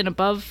priest, and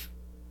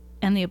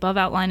the above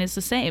outline is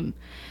the same.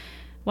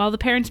 While the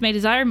parents may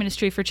desire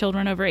ministry for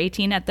children over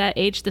 18, at that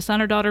age, the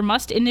son or daughter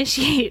must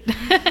initiate.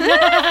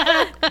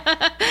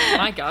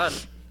 My God.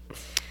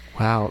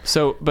 Wow.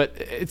 So, but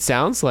it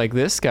sounds like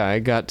this guy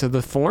got to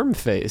the form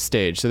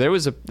stage. So there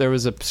was a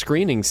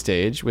screening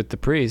stage with the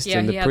priest, Yeah,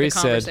 and he the had priest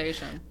the said,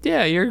 conversation.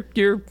 "Yeah,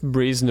 you're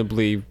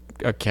reasonably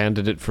a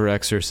candidate for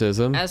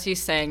exorcism." As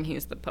he's saying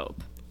he's the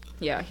Pope.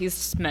 Yeah,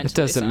 he's mentally It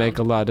doesn't make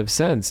a lot of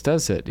sense,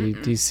 does it?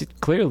 He's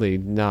clearly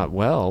not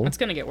well. It's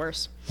going to get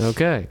worse.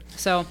 Okay.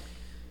 So,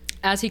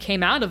 as he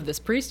came out of this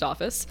priest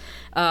office,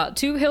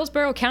 2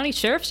 Hillsborough County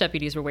Sheriff's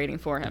deputies were waiting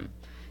for him.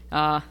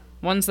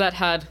 Ones that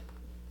had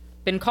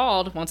been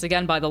called, once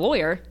again, by the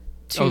lawyer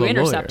to the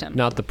intercept lawyer, him.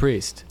 not the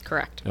priest.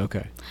 Correct.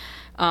 Okay.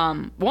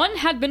 One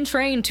had been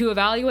trained to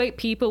evaluate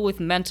people with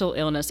mental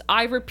illness.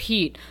 I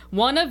repeat,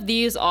 one of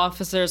these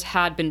officers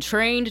had been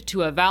trained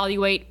to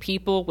evaluate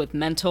people with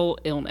mental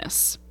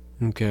illness.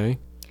 Okay.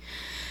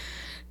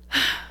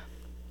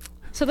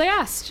 So they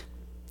asked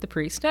the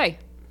priest, hey,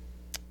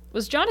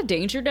 was John a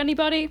danger to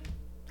anybody?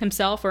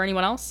 Himself or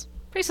anyone else?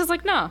 Priest is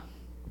like, nah.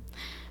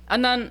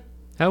 And then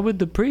How would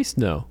the priest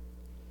know?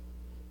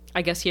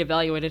 I guess he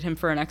evaluated him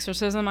for an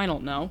exorcism. I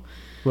don't know.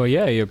 Well,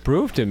 yeah, he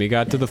approved him. He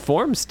got to the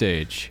form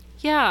stage.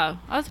 Yeah,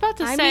 I was about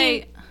to I say.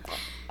 mean,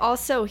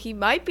 also, he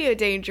might be a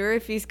danger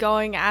if he's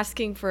going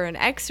asking for an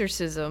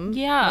exorcism.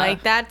 Yeah,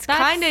 like that's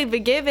kind of a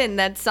given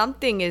that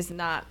something is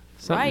not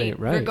Something right, ain't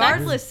right.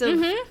 regardless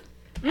of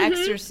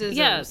exorcisms.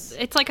 Yes,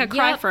 it's like a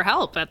cry for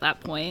help at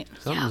that point.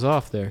 Something's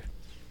off there.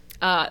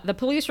 The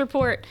police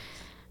report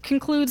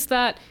concludes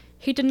that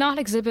he did not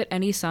exhibit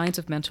any signs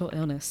of mental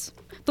illness.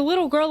 The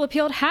little girl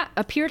appeared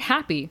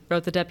happy,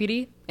 wrote the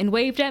deputy, and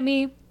waved at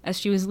me as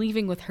she was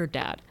leaving with her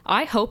dad.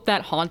 I hope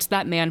that haunts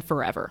that man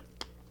forever.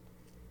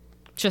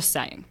 Just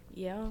saying.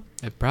 Yeah.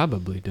 It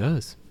probably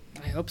does.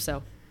 I hope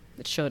so.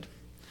 It should.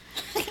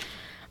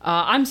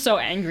 I'm so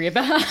angry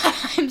about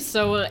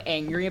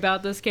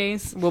this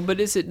case. Well, but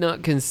is it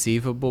not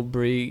conceivable,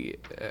 Bree,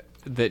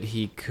 that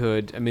he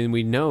could... I mean,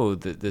 we know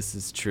that this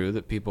is true,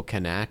 that people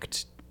can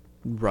act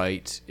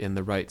right in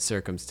the right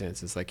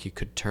circumstances. Like, he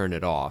could turn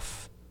it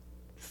off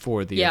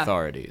for the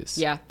authorities.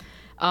 Yeah.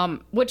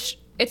 Which,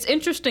 it's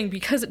interesting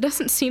because it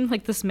doesn't seem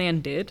like this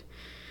man did.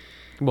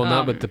 Well,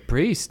 not with the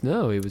priest.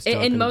 No, he was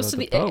talking in most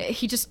about of the Pope.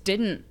 he just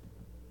didn't.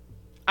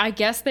 I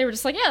guess they were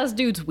just like, yeah, this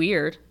dude's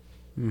weird.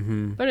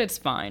 Mm-hmm. But it's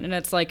fine. And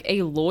it's like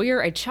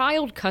a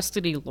child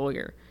custody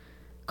lawyer,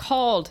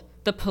 called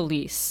the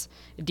police,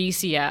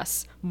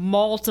 DCS,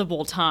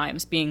 multiple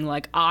times being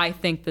like, I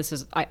think this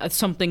is,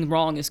 something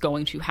wrong is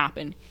going to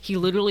happen. He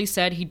literally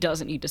said he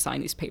doesn't need to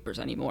sign these papers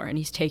anymore, and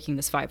he's taking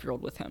this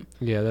 5-year-old with him.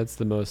 Yeah, that's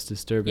the most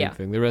disturbing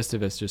thing. The rest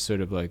of it's just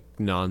sort of like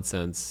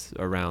nonsense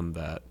around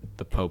that.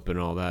 The Pope and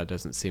all that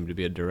doesn't seem to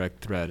be a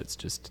direct threat. It's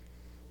just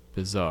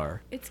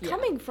bizarre. It's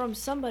coming from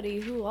somebody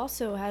who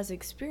also has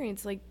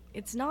experience. Like,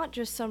 it's not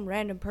just some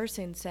random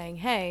person saying,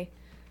 hey,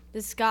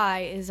 this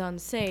guy is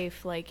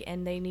unsafe, like,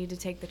 and they need to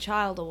take the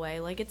child away.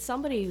 Like, it's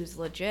somebody who's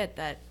legit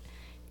that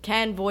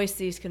can voice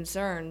these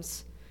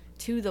concerns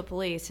to the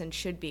police and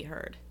should be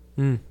heard.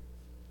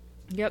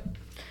 Yep.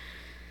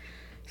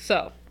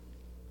 So,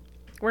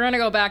 we're going to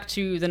go back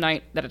to the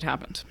night that it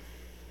happened.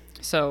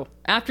 So,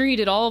 after he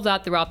did all of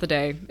that throughout the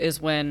day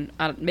is when,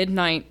 at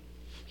midnight,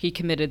 he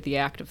committed the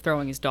act of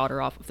throwing his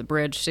daughter off of the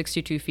bridge,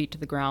 62 feet to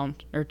the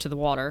ground, or to the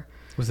water.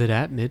 Was it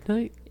at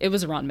midnight? It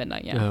was around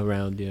midnight, yeah. Oh,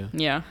 around, yeah.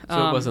 Yeah.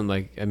 So it wasn't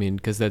like, I mean,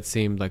 because that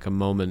seemed like a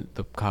moment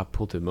the cop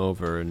pulled him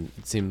over, and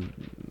it seemed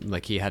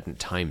like he hadn't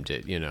timed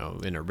it, in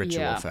a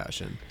ritual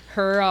fashion.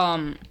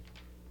 Her,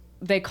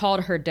 they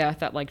called her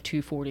death at like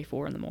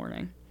 2:44 in the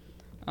morning,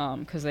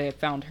 because they had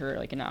found her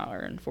like an hour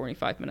and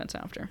 45 minutes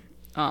after.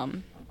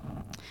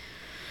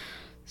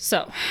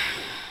 So,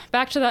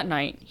 back to that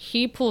night,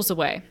 he pulls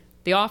away.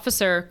 The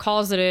officer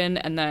calls it in,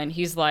 and then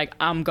he's like,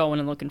 I'm going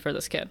and looking for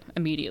this kid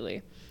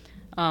immediately.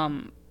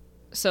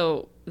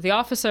 So the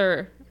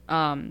officer,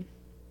 as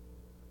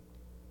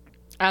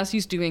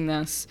he's doing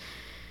this,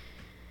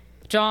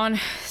 John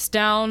is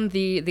down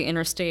the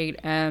interstate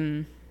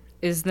and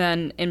is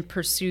then in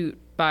pursuit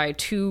by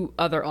 2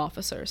 other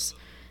officers.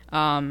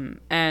 And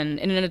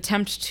in an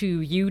attempt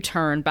to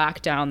U-turn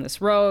back down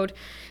this road,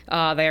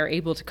 they are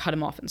able to cut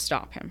him off and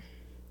stop him.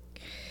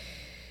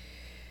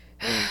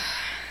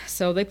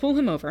 So they pull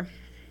him over,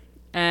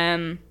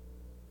 and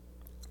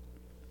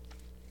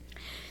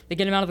they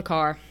get him out of the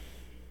car,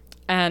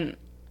 and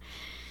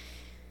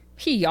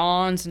he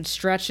yawns and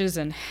stretches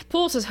and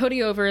pulls his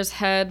hoodie over his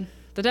head.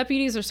 The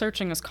deputies are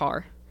searching his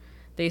car.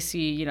 They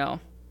see,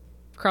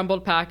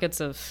 crumbled packets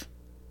of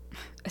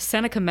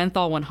Seneca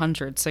Menthol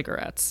 100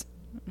 cigarettes,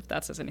 if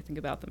that says anything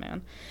about the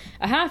man.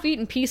 A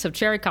half-eaten piece of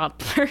cherry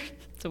cobbler.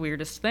 It's the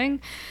weirdest thing.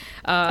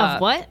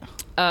 Of what?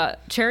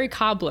 Cherry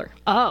cobbler.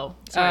 Oh,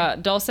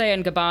 sorry.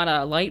 Dolce &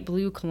 Gabbana light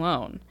blue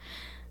cologne.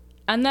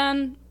 And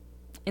then,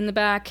 in the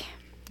back,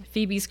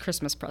 Phoebe's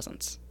Christmas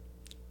presents.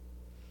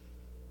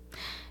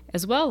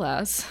 As well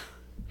as...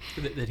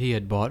 That he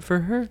had bought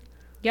for her?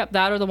 Yep,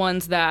 that are the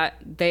ones that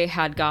they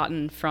had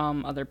gotten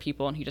from other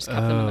people, and he just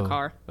kept them in the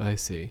car. I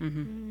see.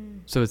 Mm-hmm.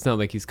 So it's not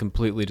like he's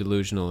completely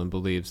delusional and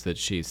believes that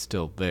she's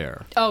still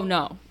there. Oh,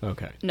 no.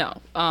 Okay.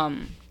 No.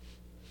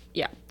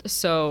 Yeah.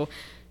 So,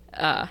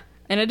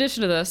 in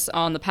addition to this,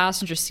 on the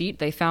passenger seat,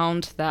 they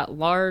found that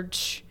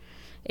large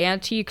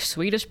antique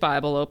Swedish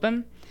Bible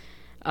open.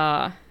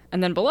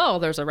 And then below,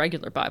 there's a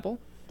regular Bible,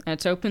 and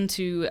it's open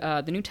to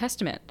the New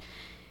Testament.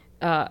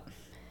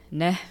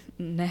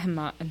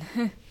 Nehemiah.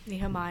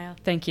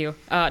 Thank you.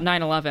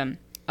 9:11.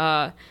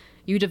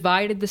 You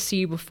divided the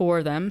sea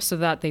before them so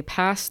that they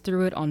passed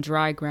through it on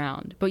dry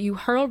ground, but you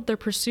hurled their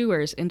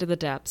pursuers into the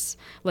depths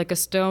like a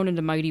stone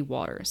into mighty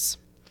waters.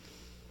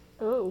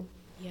 Oh.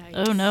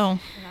 Yikes. Oh, no.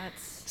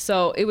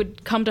 So it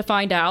would come to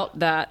find out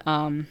that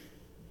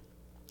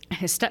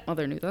his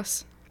stepmother knew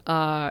this.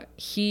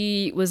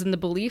 He was in the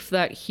belief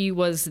that he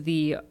was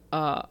the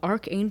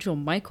Archangel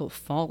Michael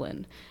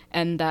fallen,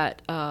 and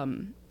that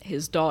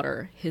his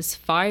daughter, his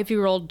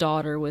 5-year-old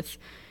daughter with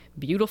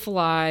beautiful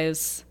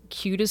eyes,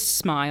 cutest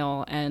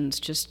smile, and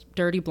just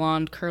dirty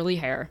blonde curly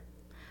hair,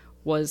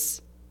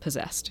 was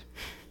possessed.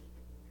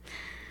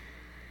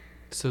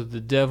 So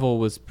the devil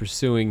was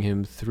pursuing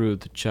him through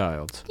the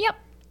child. Yep.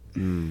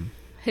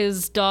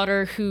 His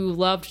daughter, who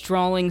loved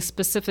drawing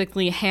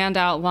specifically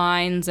handout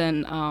lines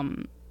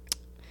and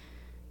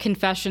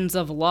confessions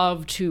of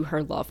love to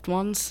her loved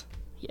ones.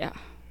 Yeah.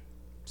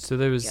 So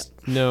there was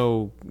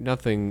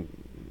nothing.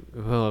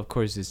 Well, of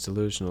course he's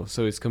delusional,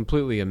 so he's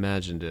completely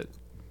imagined it.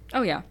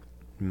 Oh yeah.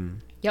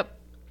 Yep.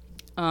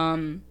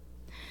 So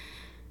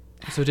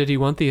did he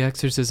want the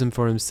exorcism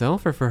for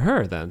himself or for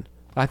her then?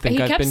 I think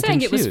I've been confused. He kept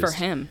saying it was for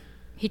him.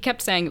 He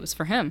kept saying it was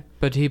for him.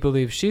 But he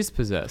believes she's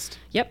possessed.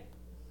 Yep.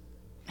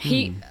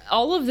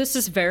 All of this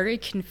is very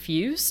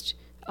confused.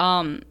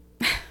 So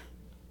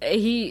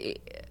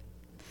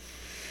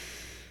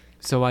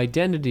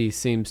identity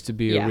seems to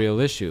be a real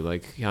issue.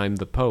 Like, I'm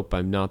the Pope,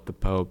 I'm not the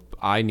Pope.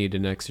 I need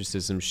an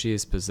exorcism, she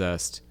is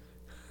possessed.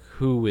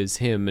 Who is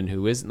him and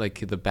who isn't?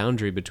 Like, the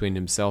boundary between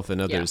himself and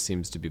others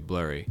seems to be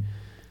blurry.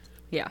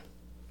 Yeah.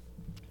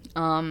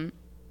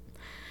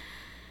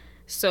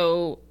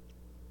 So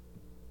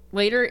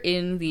later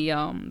in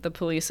the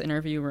police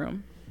interview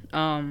room,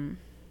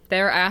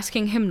 they're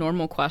asking him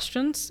normal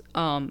questions,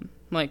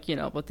 like, you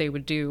know, what they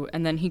would do.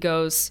 And then he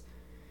goes,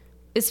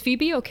 "Is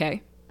Phoebe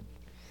okay?"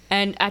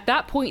 And at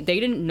that point, they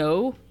didn't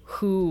know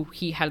who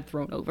he had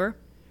thrown over.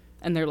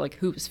 And they're like,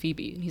 "Who is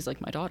Phoebe?" And he's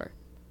like, "My daughter."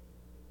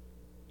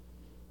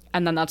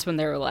 And then that's when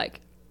they were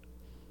like,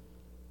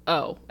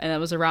 oh. And it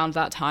was around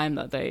that time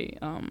that they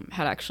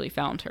had actually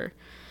found her.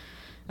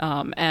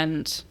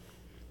 And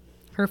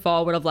her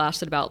fall would have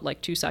lasted about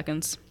like 2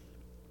 seconds.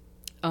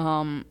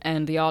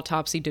 And the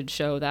autopsy did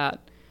show that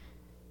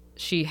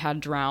she had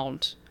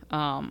drowned.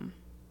 The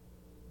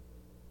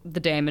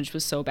damage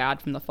was so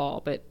bad from the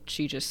fall, but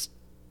she just...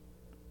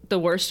 The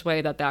worst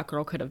way that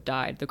girl could have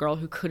died, the girl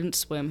who couldn't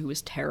swim, who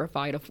was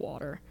terrified of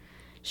water,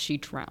 she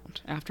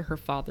drowned after her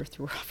father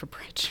threw her off a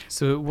bridge.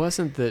 So it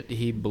wasn't that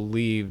he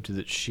believed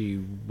that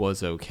she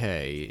was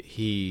okay.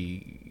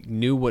 He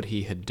knew what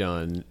he had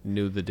done,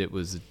 knew that it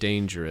was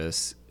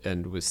dangerous,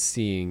 and was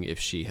seeing if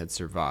she had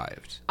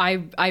survived.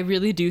 I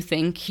really do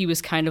think he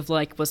was kind of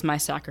like, was my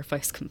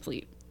sacrifice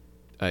complete?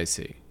 I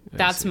see.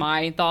 That's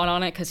my thought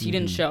on it, because he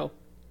didn't show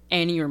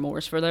any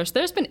remorse for this.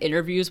 There's been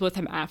interviews with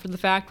him after the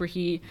fact where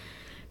he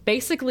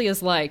basically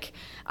is like,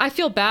 I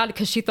feel bad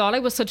because she thought I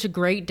was such a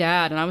great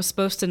dad and I was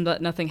supposed to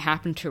let nothing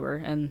happen to her,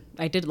 and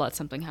I did let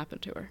something happen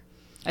to her.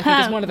 I think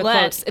it's one of the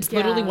quotes. It's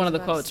literally one of the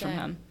quotes from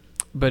him.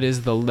 But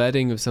is the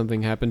letting of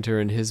something happen to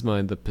her in his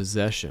mind the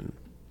possession?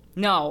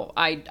 No,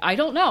 I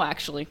don't know,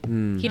 actually.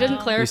 He doesn't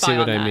clarify you see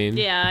what on I that. mean?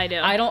 Yeah, I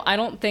do. I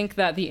don't think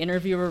that the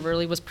interviewer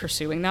really was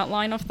pursuing that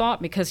line of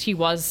thought, because he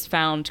was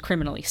found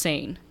criminally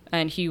sane.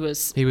 And he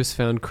was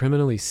found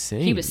criminally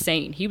sane. He was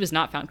sane. He was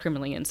not found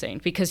criminally insane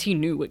because he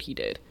knew what he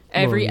did.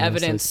 Every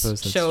evidence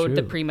showed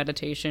the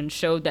premeditation,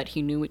 showed that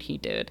he knew what he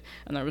did,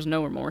 and there was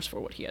no remorse for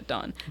what he had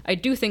done. I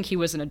do think he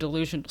was in a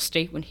delusional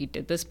state when he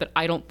did this, but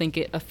I don't think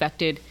it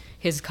affected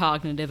his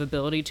cognitive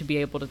ability to be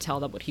able to tell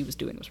that what he was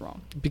doing was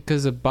wrong.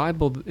 Because a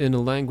Bible in a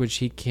language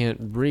he can't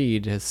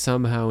read has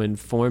somehow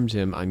informed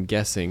him, I'm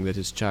guessing, that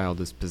his child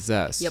is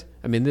possessed. Yep.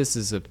 I mean, this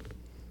is it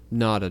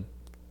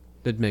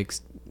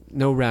makes...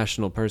 No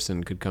rational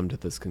person could come to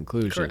this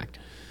conclusion. Correct.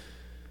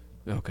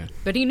 Okay.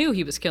 But he knew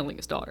he was killing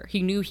his daughter.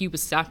 He knew he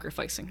was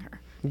sacrificing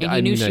her. And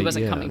he knew she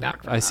wasn't coming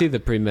back from that. I see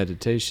the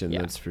premeditation,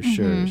 that's for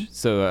sure.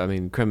 So, I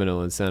mean,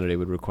 criminal insanity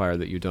would require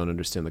that you don't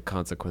understand the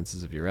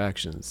consequences of your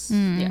actions.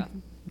 Yeah.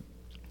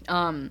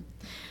 And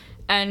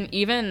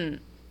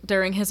even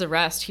during his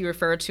arrest, he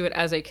referred to it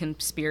as a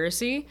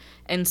conspiracy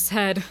and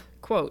said,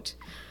 quote,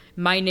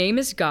 "My name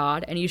is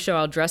God, and you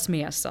shall address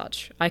me as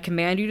such. I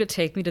command you to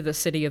take me to the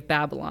city of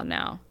Babylon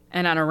now."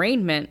 And on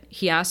arraignment,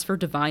 he asked for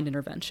divine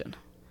intervention.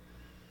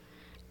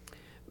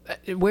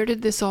 Where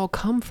did this all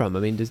come from? I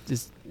mean,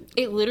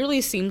 It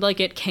literally seemed like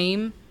it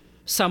came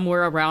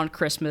somewhere around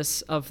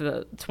Christmas of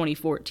the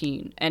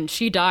 2014, and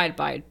she died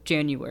by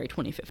January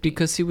 2015.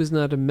 Because he was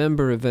not a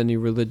member of any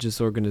religious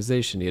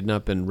organization. He had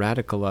not been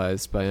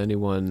radicalized by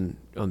anyone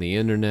on the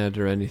internet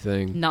or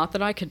anything. Not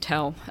that I could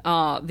tell.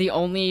 The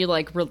only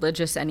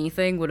religious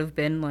anything would have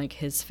been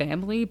his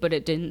family, but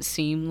it didn't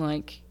seem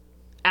like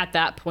at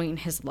that point in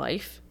his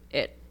life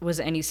it was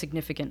any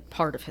significant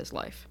part of his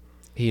life.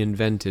 He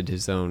invented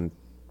his own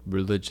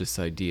religious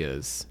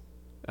ideas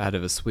out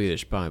of a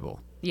Swedish Bible.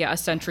 Yeah, a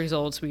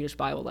centuries-old Swedish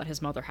Bible that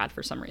his mother had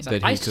for some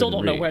reason. I still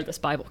don't know where this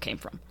Bible came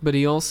from. But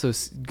he also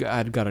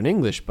had got an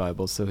English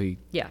Bible, so he...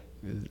 Yeah.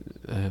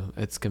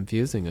 It's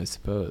confusing, I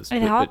suppose.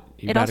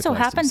 It also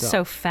happened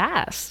so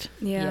fast.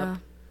 Yeah.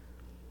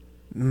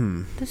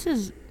 Yep. This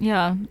is,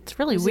 it's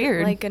really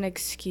weird. It like an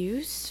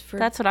excuse for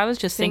That's what I was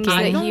just things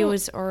thinking. that he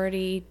was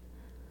already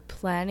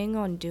planning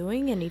on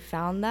doing, and he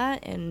found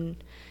that,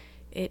 and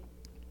it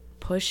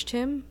pushed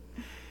him?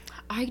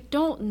 I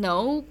don't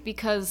know,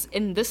 because,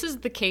 and this is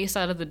the case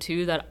out of the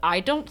two that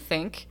I don't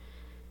think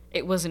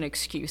it was an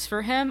excuse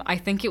for him. I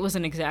think it was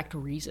an exact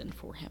reason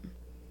for him.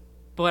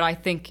 But I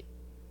think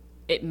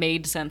it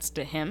made sense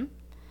to him,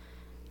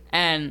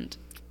 and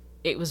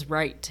it was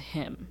right to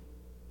him.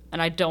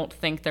 And I don't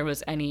think there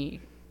was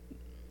any...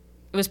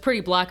 It was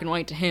pretty black and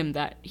white to him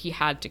that he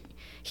had to...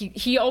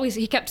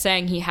 He kept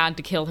saying he had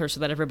to kill her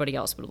so that everybody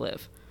else would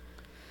live.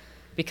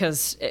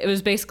 Because it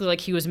was basically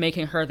like he was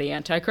making her the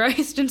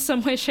Antichrist in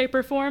some way, shape,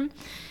 or form.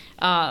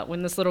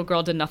 when this little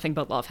girl did nothing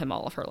but love him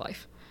all of her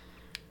life.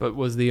 But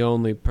was the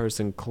only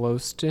person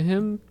close to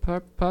him,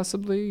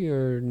 possibly,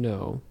 or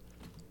no?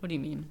 What do you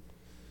mean?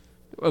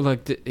 Well,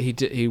 like,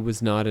 he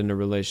was not in a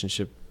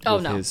relationship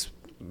with his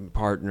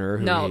partner.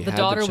 Who no, he the had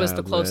daughter child was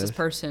the closest with.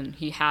 person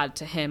he had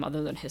to him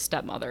other than his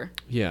stepmother.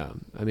 Yeah.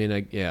 I mean,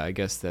 I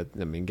guess that,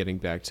 getting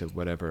back to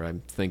whatever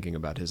I'm thinking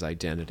about his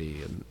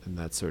identity and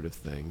that sort of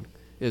thing,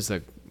 is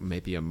like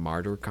maybe a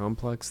martyr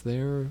complex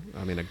there.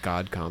 I mean, a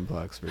God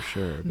complex for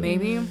sure. But.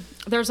 Maybe.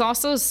 There's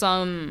also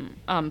some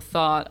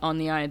thought on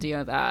the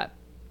idea that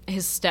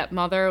his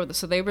stepmother,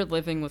 so they were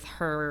living with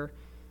her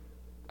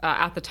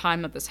at the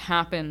time that this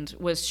happened,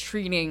 was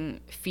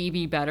treating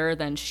Phoebe better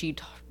than she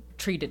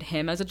treated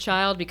him as a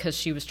child, because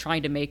she was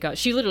trying to make up.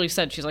 She literally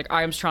said, she's like,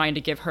 I was trying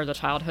to give her the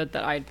childhood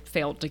that I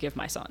failed to give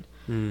my son.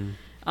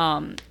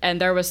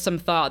 And there was some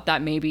thought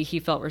that maybe he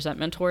felt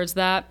resentment towards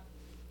that.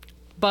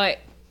 But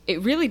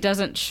it really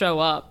doesn't show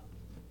up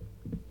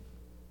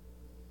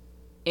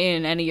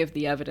in any of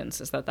the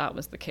evidences that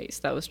was the case.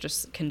 That was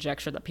just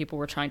conjecture that people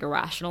were trying to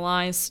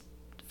rationalize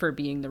for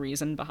being the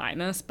reason behind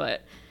this.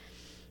 But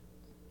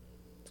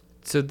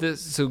so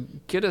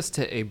get us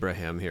to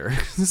Abraham here.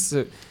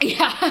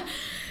 yeah.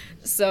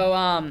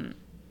 So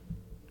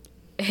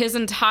his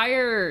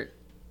entire,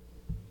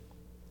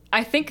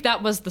 I think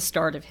that was the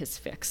start of his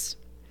fix.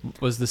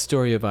 Was the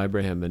story of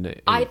Abraham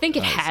and I think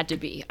it had to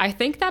be. I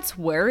think that's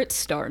where it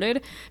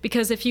started,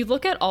 because if you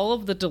look at all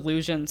of the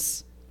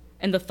delusions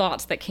and the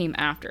thoughts that came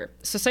after.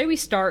 So say we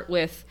start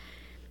with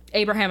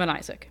Abraham and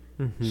Isaac.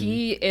 Mm-hmm.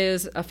 He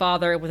is a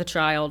father with a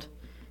child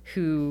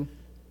who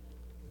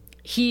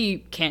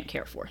he can't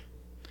care for.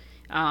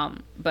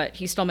 But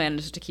he still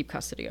manages to keep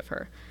custody of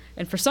her.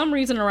 And for some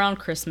reason around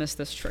Christmas,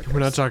 this triggers. We're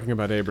not talking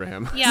about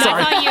Abraham. Yeah,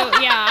 Sorry. I thought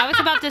you. Yeah, I was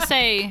about to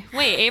say,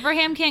 wait,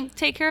 Abraham can't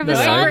take care of his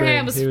No, son?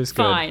 Abraham he was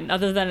fine,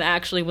 other than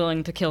actually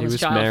willing to kill his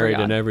child. He was married for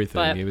God. and everything.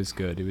 But, he was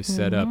good. He was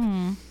set up.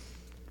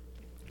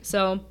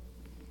 So,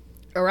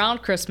 around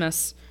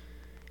Christmas,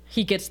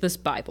 he gets this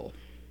Bible,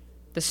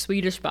 the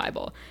Swedish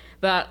Bible,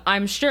 that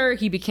I'm sure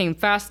he became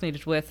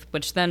fascinated with,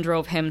 which then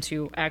drove him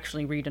to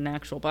actually read an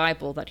actual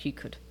Bible that he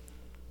could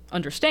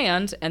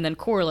understand and then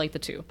correlate the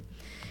two.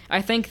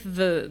 I think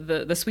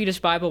the Swedish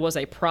Bible was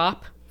a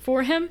prop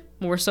for him,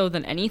 more so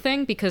than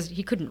anything, because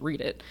he couldn't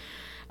read it,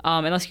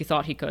 unless he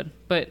thought he could.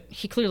 But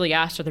he clearly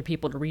asked other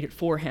people to read it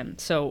for him,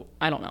 so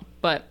I don't know.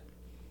 But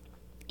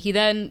he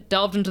then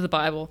delved into the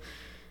Bible,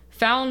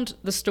 found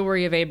the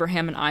story of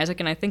Abraham and Isaac,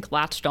 and I think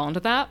latched onto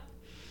that,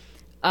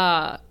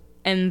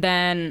 and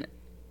then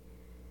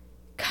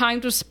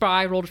kind of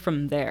spiraled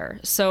from there.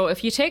 So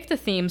if you take the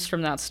themes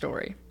from that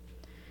story,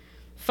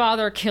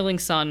 father killing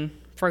son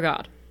for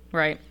God,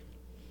 right?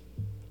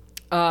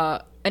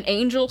 An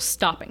angel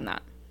stopping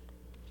that.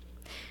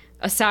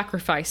 A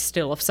sacrifice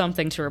still of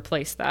something to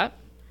replace that.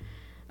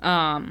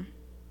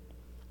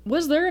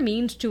 Was there a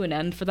means to an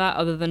end for that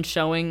other than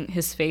showing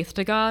his faith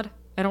to God?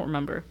 I don't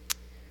remember.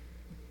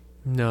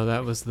 No,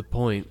 that was the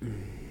point.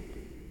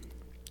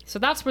 So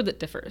that's where that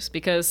differs,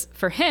 because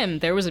for him,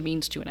 there was a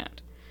means to an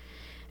end.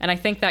 And I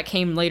think that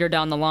came later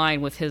down the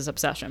line with his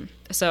obsession.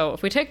 So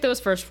if we take those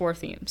first four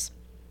themes,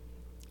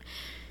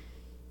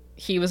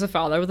 he was a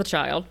father with a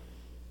child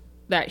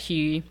that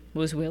he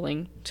was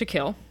willing to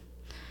kill.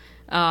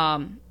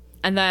 And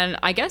then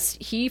I guess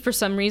he, for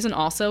some reason,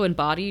 also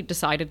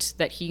decided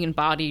that he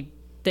embodied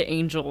the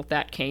angel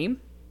that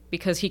came,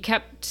 because he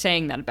kept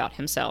saying that about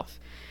himself,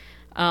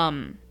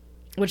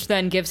 which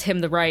then gives him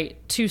the right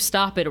to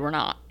stop it or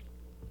not,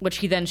 which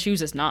he then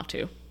chooses not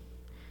to.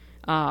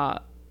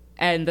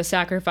 And the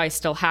sacrifice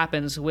still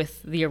happens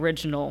with the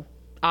original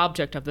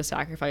object of the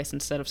sacrifice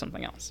instead of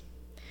something else.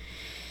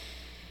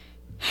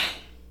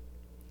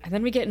 And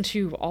then we get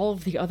into all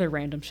of the other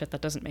random shit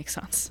that doesn't make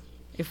sense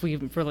if we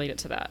relate it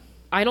to that.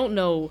 I don't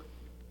know,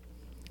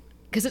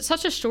 because it's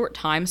such a short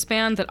time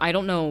span that I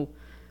don't know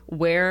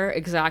where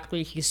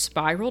exactly he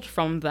spiraled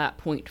from that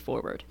point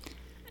forward.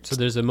 So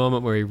there's a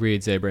moment where he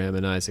reads Abraham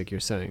and Isaac, you're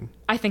saying?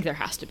 I think there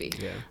has to be.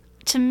 Yeah.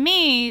 To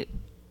me,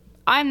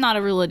 I'm not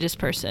a religious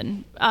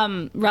person.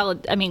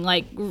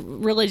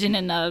 Religion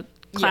in a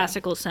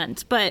classical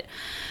sense. But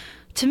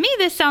to me,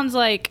 this sounds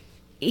like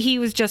he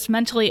was just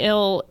mentally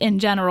ill in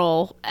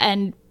general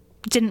and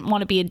didn't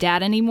want to be a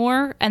dad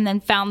anymore, and then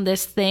found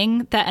this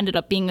thing that ended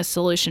up being a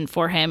solution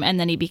for him, and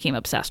then he became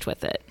obsessed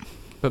with it.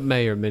 But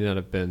may or may not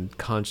have been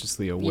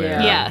consciously aware.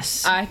 Yeah.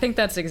 Yes. I think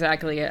that's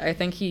exactly it. I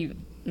think he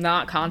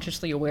not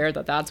consciously aware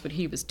that that's what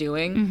he was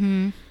doing.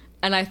 Mm-hmm.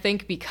 And I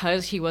think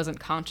because he wasn't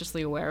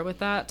consciously aware with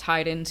that,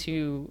 tied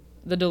into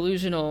the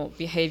delusional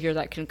behavior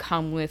that can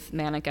come with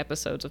manic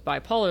episodes of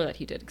bipolar that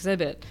he did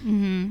exhibit.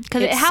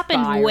 Because it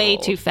happened way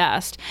too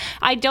fast.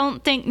 I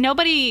don't think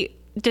nobody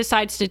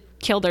decides to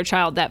kill their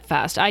child that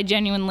fast. I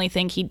genuinely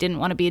think he didn't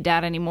want to be a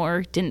dad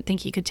anymore, didn't think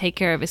he could take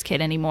care of his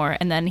kid anymore,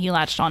 and then he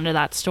latched onto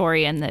that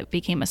story and that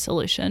became a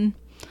solution.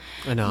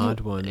 An odd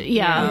one.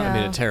 Yeah. I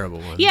mean, a terrible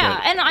one. Yeah,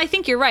 but. and I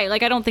think you're right.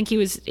 Like, I don't think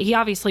he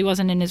obviously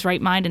wasn't in his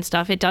right mind and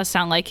stuff. It does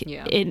sound like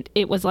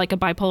it was like a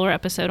bipolar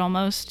episode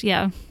almost.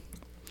 Yeah.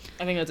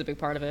 I think that's a big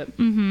part of it.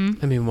 I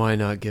mean, why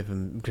not give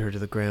her to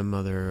the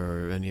grandmother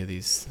or any of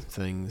these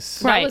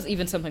things? That was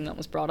even something that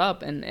was brought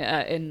up,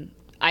 and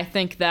I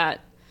think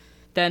that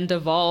then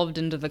devolved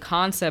into the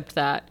concept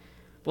that,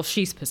 well,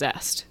 she's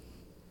possessed.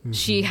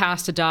 She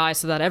has to die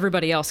so that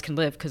everybody else can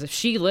live, because if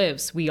she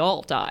lives, we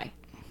all die,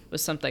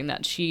 was something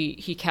that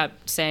he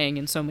kept saying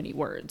in so many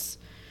words.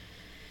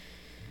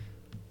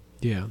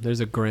 Yeah, there's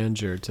a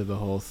grandeur to the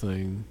whole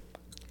thing.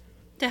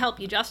 To help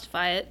you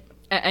justify it.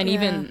 And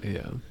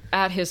even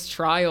at his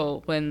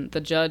trial, when the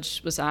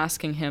judge was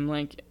asking him,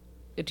 like,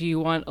 do you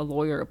want a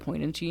lawyer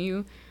appointed to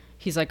you?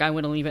 He's like, I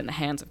want to leave it in the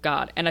hands of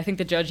God. And I think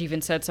the judge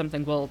even said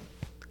something, well,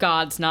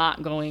 God's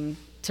not going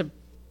to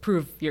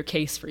prove your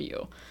case for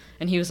you.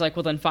 And he was like,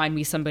 well, then find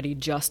me somebody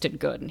just and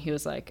good. And he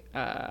was like,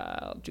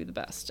 I'll do the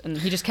best. And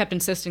he just kept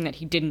insisting that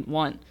he didn't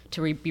want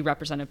to be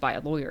represented by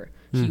a lawyer.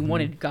 He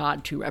wanted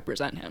God to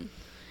represent him.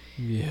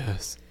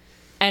 Yes.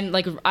 And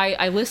like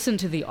I listened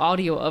to the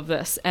audio of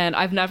this, and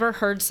I've never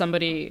heard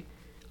somebody.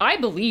 I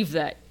believe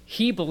that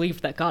he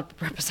believed that God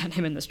would represent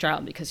him in this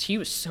trial because he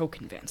was so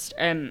convinced,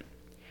 and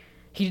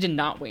he did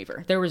not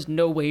waver. There was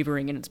no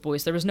wavering in his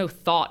voice. There was no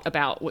thought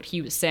about what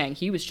he was saying.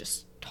 He was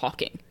just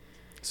talking.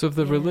 So if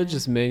the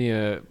religious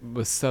mania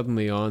was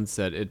suddenly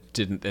onset,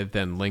 it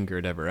then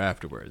lingered ever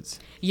afterwards.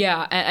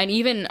 Yeah, and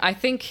even I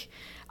think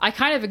I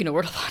kind of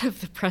ignored a lot of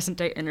the present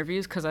day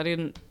interviews because I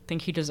didn't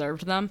think he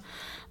deserved them.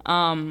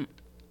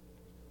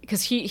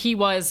 Because he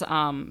was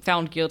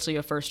found guilty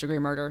of first-degree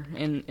murder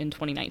in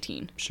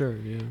 2019. Sure,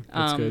 yeah,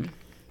 that's good.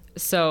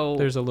 So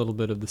there's a little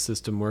bit of the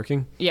system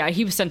working. Yeah,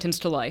 he was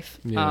sentenced to life,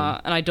 Yeah.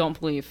 and I don't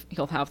believe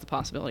he'll have the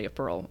possibility of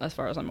parole, as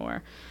far as I'm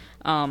aware.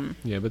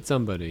 Yeah, but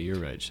somebody, you're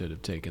right, should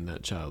have taken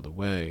that child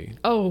away.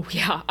 Oh,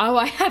 yeah. Oh,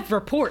 I have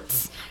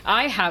reports.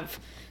 I have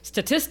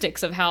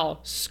statistics of how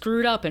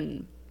screwed up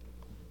and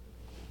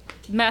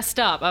messed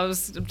up. I'm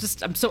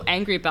so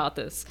angry about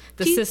this.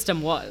 The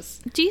system was.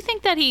 Do you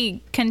think that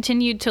he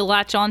continued to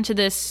latch on to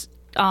this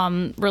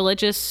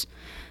religious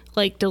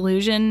like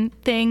delusion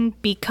thing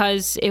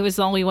because it was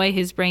the only way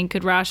his brain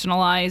could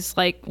rationalize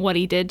like what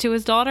he did to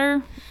his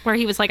daughter, where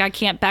he was like, I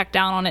can't back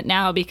down on it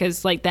now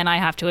because like then I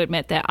have to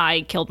admit that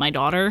I killed my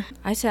daughter?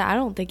 I said I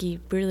don't think he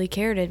really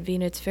cared, and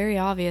it's very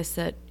obvious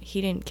that he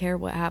didn't care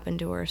what happened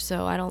to her,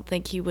 so I don't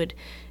think he would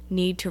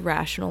need to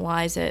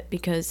rationalize it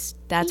because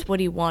that's what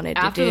he wanted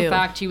to do. After the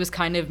fact, he was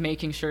kind of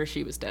making sure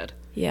she was dead.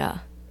 Yeah.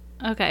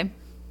 Okay.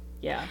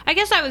 Yeah. I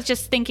guess I was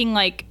just thinking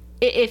like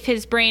if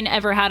his brain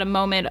ever had a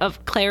moment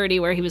of clarity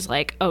where he was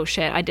like, oh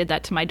shit, I did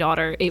that to my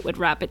daughter, it would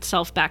wrap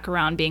itself back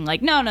around being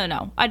like,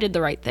 no, I did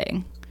the right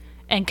thing,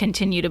 and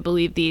continue to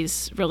believe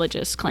these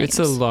religious claims. It's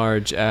a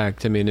large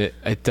act. I mean,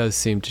 it does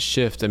seem to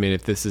shift. I mean,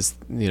 if this is,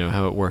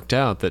 how it worked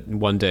out, that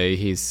one day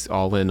he's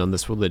all in on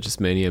this religious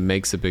mania,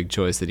 makes a big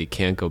choice that he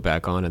can't go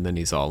back on, and then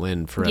he's all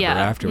in forever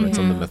afterwards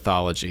on the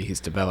mythology he's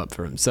developed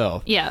for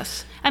himself.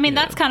 Yes. I mean,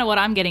 that's kind of what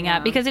I'm getting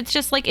at, because it's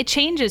just like it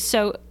changes.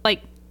 So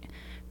like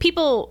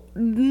people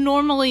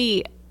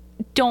normally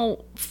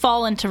don't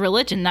fall into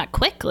religion that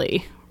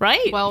quickly,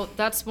 right? Well,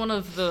 that's one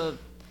of the...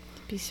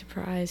 Be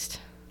surprised.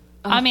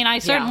 I mean, I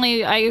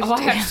certainly... I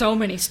have so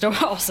many stories.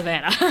 Oh,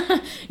 Savannah.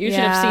 You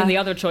should have seen the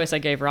other choice I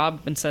gave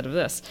Rob instead of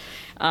this.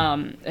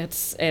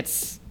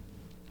 It's...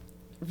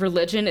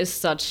 Religion is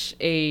such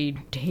a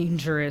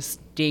dangerous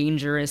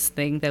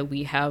thing that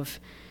we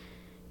have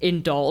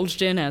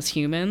indulged in as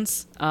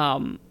humans.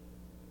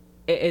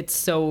 It's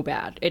so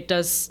bad. It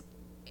does...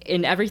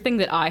 In everything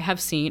that I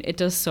have seen, it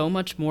does so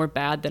much more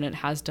bad than it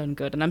has done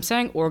good. And I'm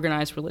saying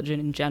organized religion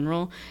in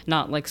general,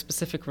 not like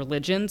specific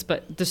religions,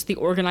 but just the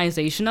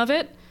organization of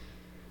it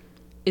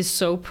is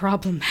so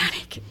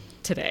problematic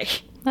today.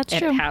 That's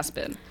true. It has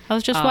been. I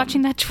was just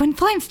watching that Twin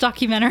Flames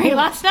documentary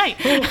last night.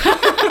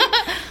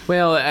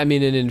 Well, I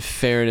mean, and in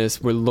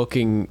fairness, we're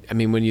looking, I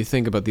mean, when you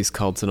think about these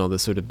cults and all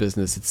this sort of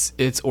business,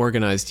 it's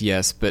organized,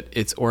 yes, but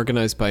it's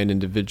organized by an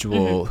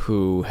individual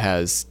who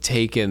has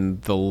taken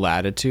the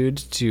latitude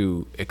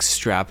to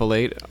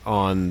extrapolate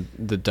on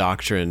the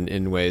doctrine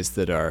in ways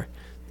that are,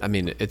 I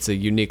mean, it's a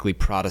uniquely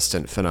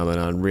Protestant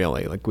phenomenon,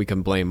 really. Like, we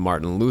can blame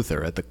Martin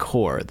Luther at the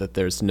core, that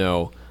there's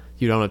no...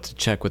 You don't have to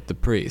check with the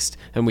priest.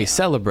 And we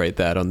celebrate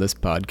that on this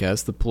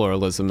podcast, the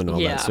pluralism and all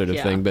that sort of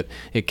thing. But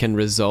it can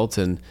result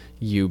in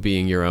you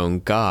being your own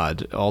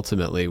God,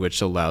 ultimately,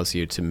 which allows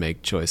you to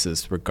make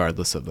choices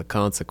regardless of the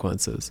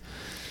consequences.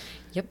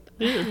 Yep.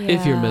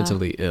 If you're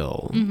mentally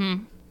ill.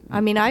 Mm-hmm. I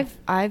mean,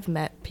 I've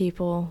met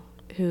people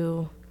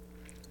who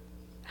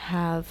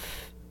have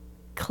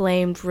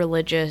claimed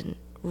religion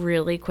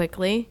really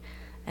quickly,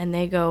 and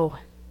they go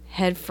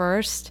head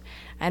first.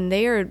 And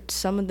they are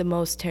some of the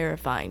most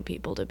terrifying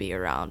people to be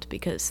around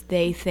because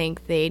they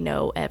think they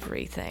know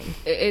everything.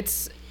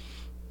 It's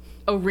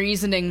a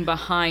reasoning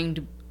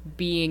behind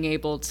being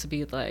able to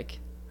be like,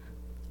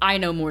 I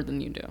know more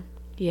than you do.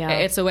 Yeah.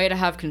 It's a way to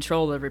have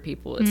control over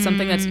people. It's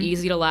something that's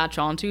easy to latch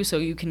onto so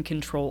you can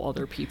control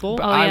other people.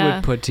 I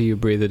would put to you,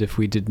 Bree, that if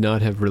we did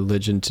not have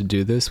religion to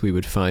do this, we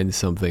would find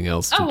something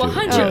else to do.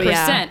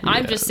 100%.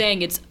 I'm just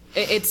saying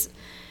it's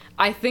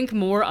I think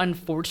more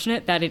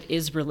unfortunate that it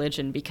is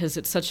religion, because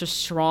it's such a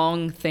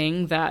strong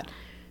thing that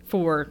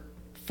for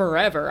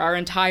forever, our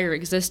entire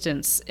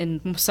existence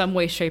in some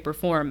way, shape, or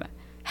form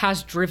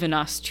has driven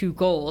us to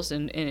goals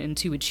and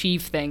to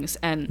achieve things.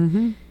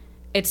 And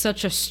it's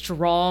such a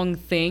strong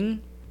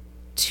thing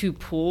to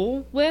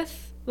pull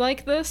with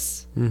like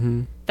this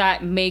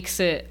that makes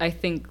it, I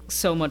think,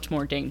 so much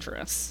more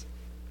dangerous.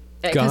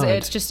 Because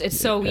it's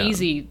so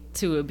easy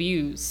to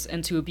abuse,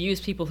 and to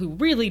abuse people who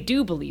really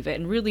do believe it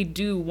and really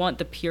do want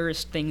the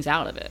purest things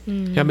out of it.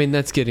 I mean,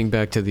 that's getting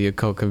back to the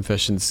occult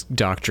confessions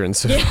doctrine,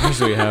 so far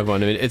as we have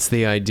one. I mean, it's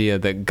the idea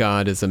that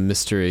God is a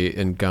mystery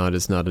and God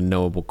is not a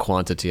knowable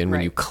quantity. And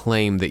when you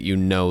claim that you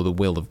know the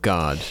will of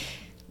God,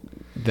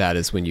 that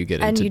is when you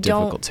get into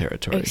difficult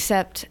territory.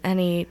 Accept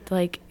any,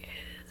 like,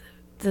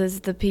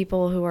 the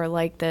people who are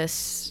like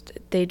this,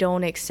 they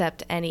don't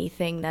accept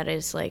anything that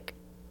is, like,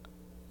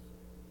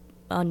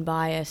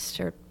 unbiased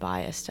or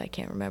biased. I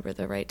can't remember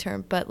the right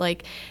term, but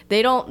like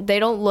they don't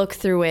look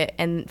through it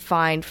and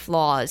find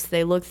flaws.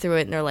 They look through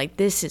it and they're like,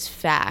 this is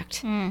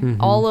fact.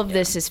 All of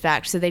this is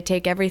fact. So they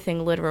take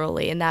everything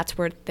literally, and that's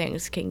where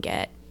things can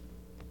get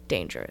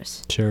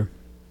dangerous. Sure.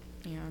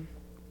 Yeah.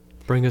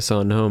 Bring us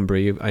on home,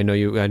 Bree. I know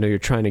you're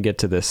trying to get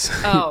to this.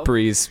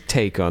 Bree's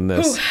take on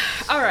this.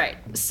 All right.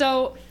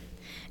 So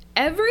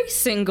every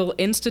single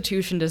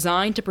institution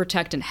designed to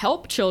protect and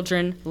help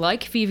children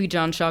like Phoebe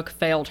Jonchuck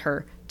failed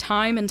her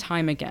time and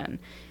time again.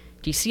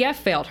 DCF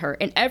failed her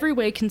in every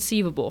way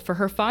conceivable. For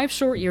her 5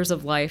 short years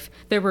of life,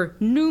 there were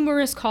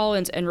numerous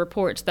call-ins and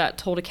reports that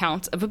told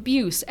accounts of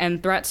abuse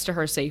and threats to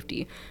her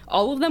safety.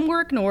 All of them were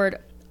ignored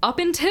up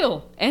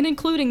until and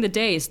including the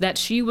days that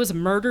she was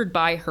murdered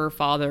by her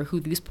father,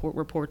 who these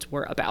reports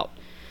were about.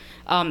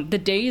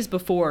 The days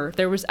before,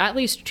 there was at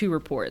least 2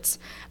 reports,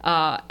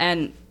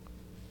 and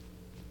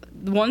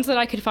the ones that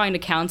I could find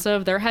accounts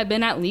of, there had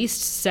been at least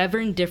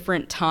 7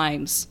 different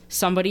times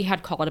somebody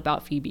had called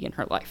about Phoebe in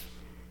her life.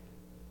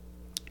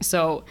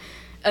 So,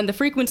 and the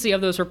frequency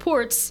of those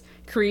reports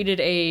created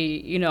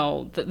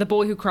the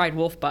boy who cried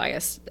wolf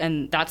bias,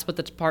 and that's what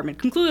the department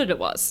concluded it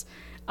was.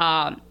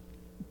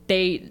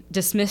 They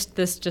dismissed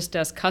this just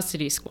as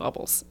custody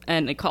squabbles,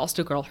 and it cost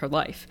a girl her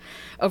life.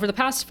 Over the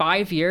past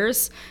 5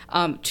 years,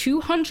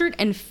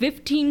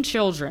 215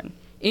 children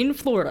in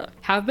Florida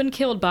have been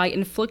killed by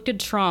inflicted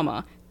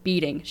trauma,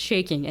 beating,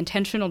 shaking,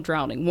 intentional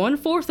drowning.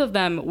 1/4 of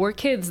them were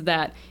kids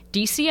that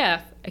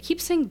DCF, I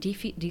keep saying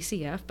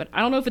DCF, but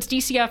I don't know if it's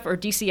DCF or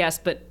DCS,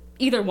 but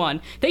either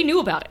one, they knew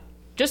about it,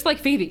 just like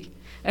Phoebe.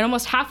 And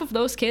almost half of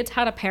those kids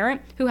had a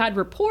parent who had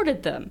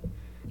reported them,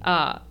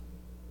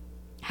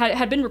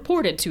 had been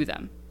reported to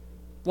them,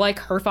 like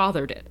her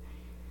father did.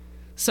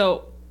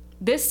 So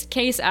this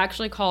case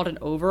actually caused an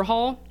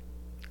overhaul.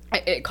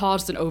 It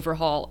caused an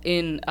overhaul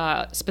in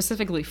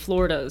specifically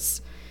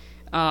Florida's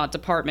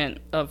Department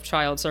of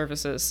Child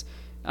Services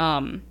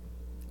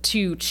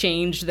to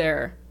change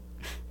their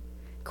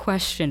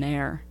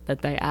questionnaire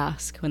that they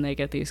ask when they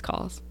get these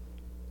calls.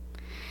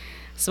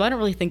 So I don't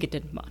really think it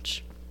did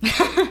much.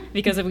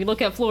 Because if we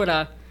look at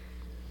Florida,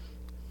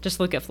 just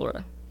look at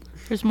Florida.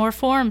 There's more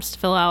forms to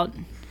fill out.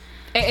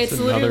 It's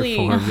literally...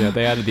 form. Yeah,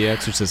 they added the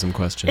exorcism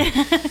question.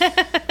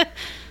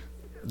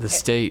 The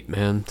state,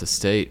 man. The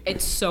state.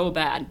 It's so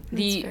bad.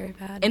 It's very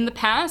bad. In the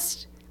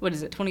past... What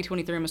is it,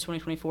 2023, almost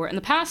 2024? In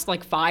the past,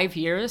 5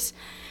 years,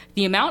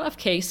 the amount of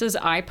cases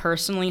I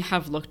personally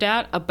have looked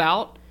at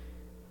about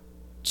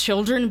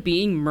children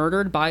being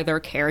murdered by their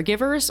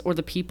caregivers or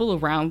the people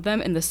around them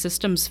and the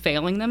systems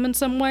failing them in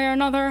some way or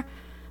another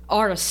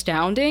are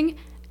astounding,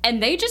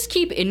 and they just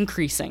keep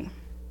increasing.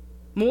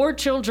 More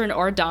children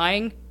are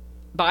dying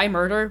by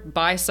murder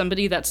by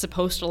somebody that's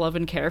supposed to love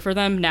and care for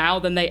them now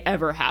than they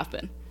ever have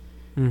been.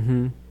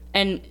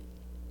 And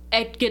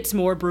it gets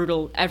more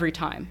brutal every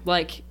time.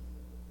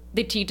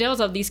 The details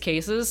of these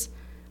cases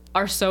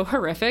are so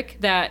horrific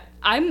that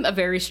I'm a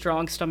very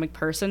strong stomach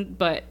person,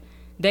 but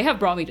they have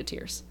brought me to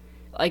tears.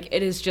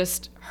 It is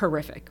just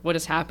horrific what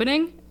is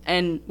happening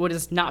and what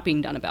is not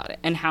being done about it,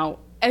 and how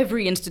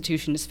every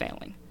institution is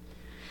failing.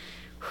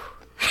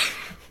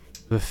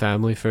 The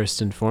family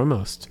first and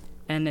foremost.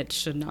 And it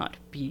should not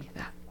be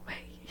that way.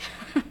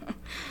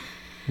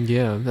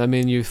 Yeah, I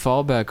mean, you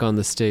fall back on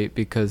the state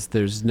because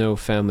there's no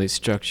family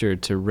structure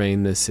to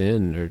rein this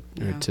in or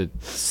to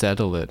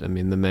settle it. I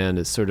mean, the man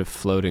is sort of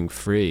floating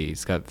free.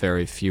 He's got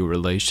very few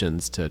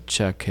relations to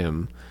check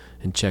him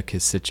and check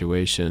his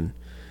situation.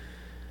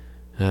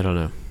 I don't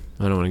know.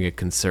 I don't want to get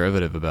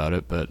conservative about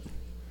it, but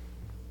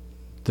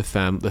the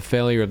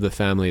failure of the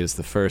family is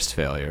the first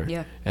failure.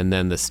 Yeah. And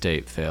then the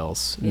state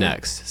fails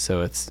next.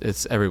 So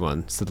it's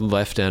everyone. It's the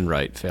left and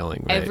right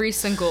failing, right? Every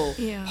single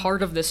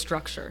part of this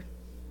structure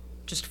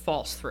just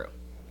falls through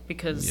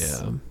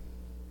because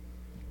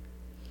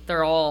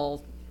they're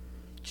all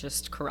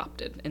just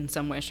corrupted in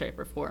some way, shape,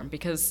 or form.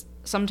 Because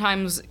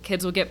sometimes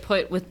kids will get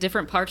put with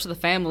different parts of the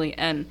family,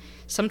 and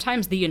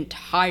sometimes the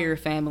entire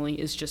family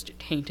is just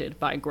tainted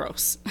by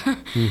gross.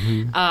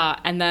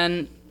 And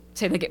then,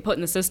 say they get put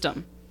in the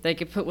system. They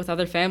get put with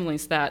other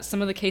families that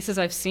some of the cases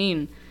I've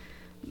seen,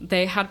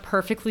 they had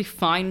perfectly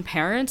fine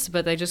parents,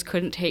 but they just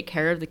couldn't take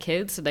care of the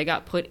kids, so they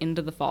got put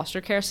into the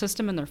foster care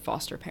system, and their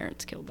foster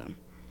parents killed them.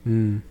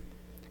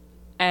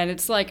 And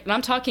it's like, and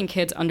I'm talking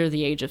kids under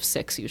the age of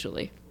 6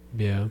 usually.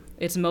 Yeah.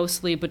 It's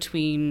mostly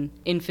between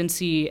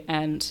infancy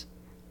and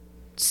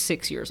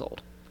 6 years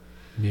old.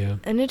 Yeah.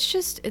 And it's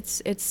just,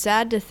 it's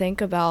sad to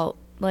think about,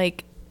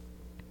 like,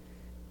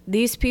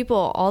 these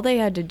people, all they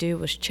had to do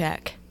was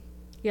check.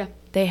 Yeah.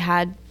 They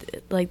had,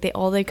 like,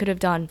 all they could have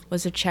done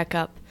was a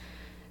checkup.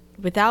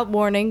 Without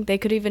warning, they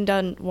could even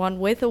done one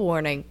with a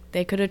warning.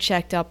 They could have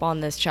checked up on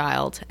this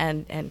child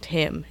and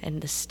him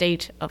and the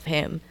state of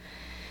him.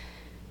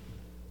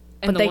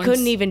 And But they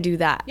couldn't even do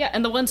that. Yeah,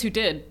 and the ones who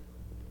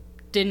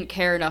didn't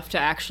care enough to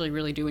actually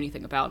really do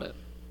anything about it.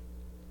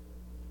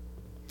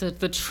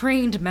 The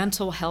trained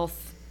mental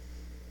health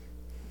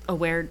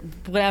aware,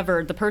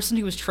 whatever, the person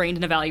who was trained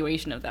in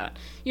evaluation of that,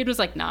 he was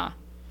like, nah.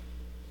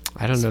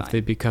 I don't know if fine.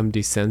 they become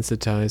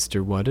desensitized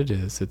or what it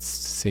is. It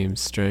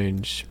seems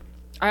strange.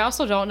 I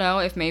also don't know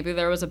if maybe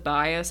there was a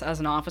bias as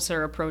an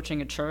officer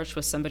approaching a church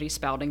with somebody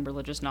spouting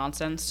religious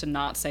nonsense to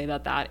not say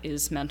that that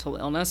is mental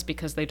illness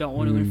because they don't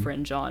want to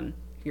infringe on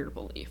your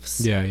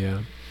beliefs. Yeah,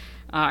 yeah.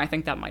 I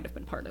think that might have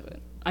been part of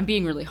it. I'm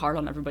being really hard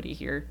on everybody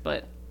here,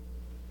 but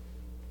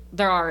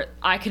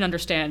I can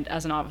understand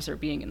as an officer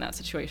being in that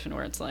situation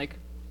where it's like,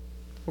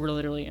 we're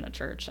literally in a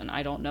church and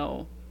I don't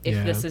know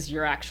if this is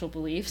your actual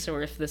beliefs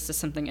or if this is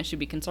something I should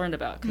be concerned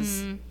about,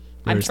 because I'm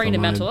Where's trained the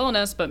in mental line?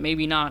 illness, but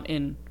maybe not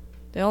in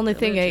The only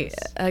thing religious.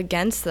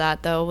 against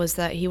that, though, was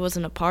that he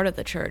wasn't a part of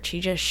the church.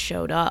 He just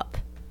showed up.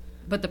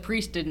 But the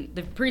priest didn't.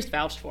 The priest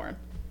vouched for him.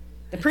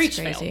 The That's priest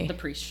crazy. failed.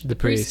 The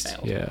priest.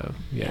 failed.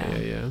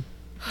 Yeah.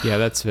 Yeah,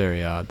 that's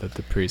very odd that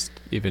the priest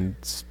even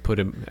put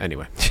him...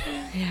 Anyway.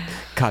 Yeah.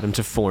 Got him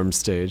to form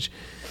stage.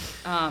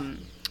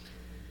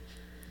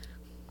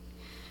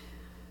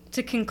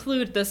 To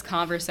conclude this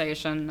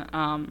conversation,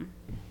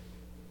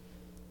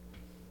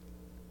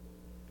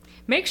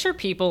 make sure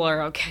people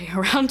are okay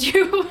around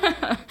you.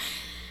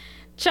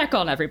 Check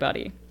on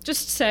everybody.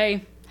 Just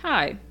say,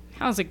 hi,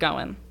 how's it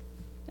going?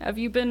 Have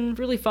you been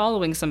really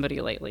following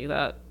somebody lately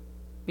that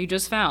you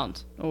just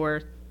found?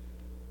 Or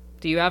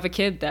do you have a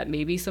kid that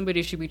maybe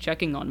somebody should be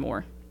checking on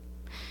more?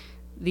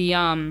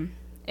 In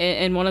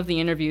one of the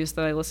interviews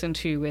that I listened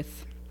to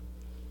with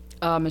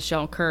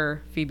Michelle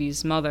Kerr,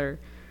 Phoebe's mother,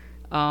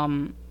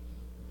 I'm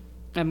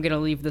going to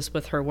leave this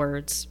with her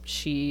words.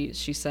 She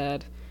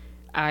said,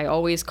 I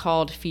always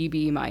called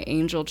Phoebe my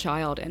angel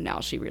child, and now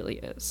she really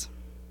is.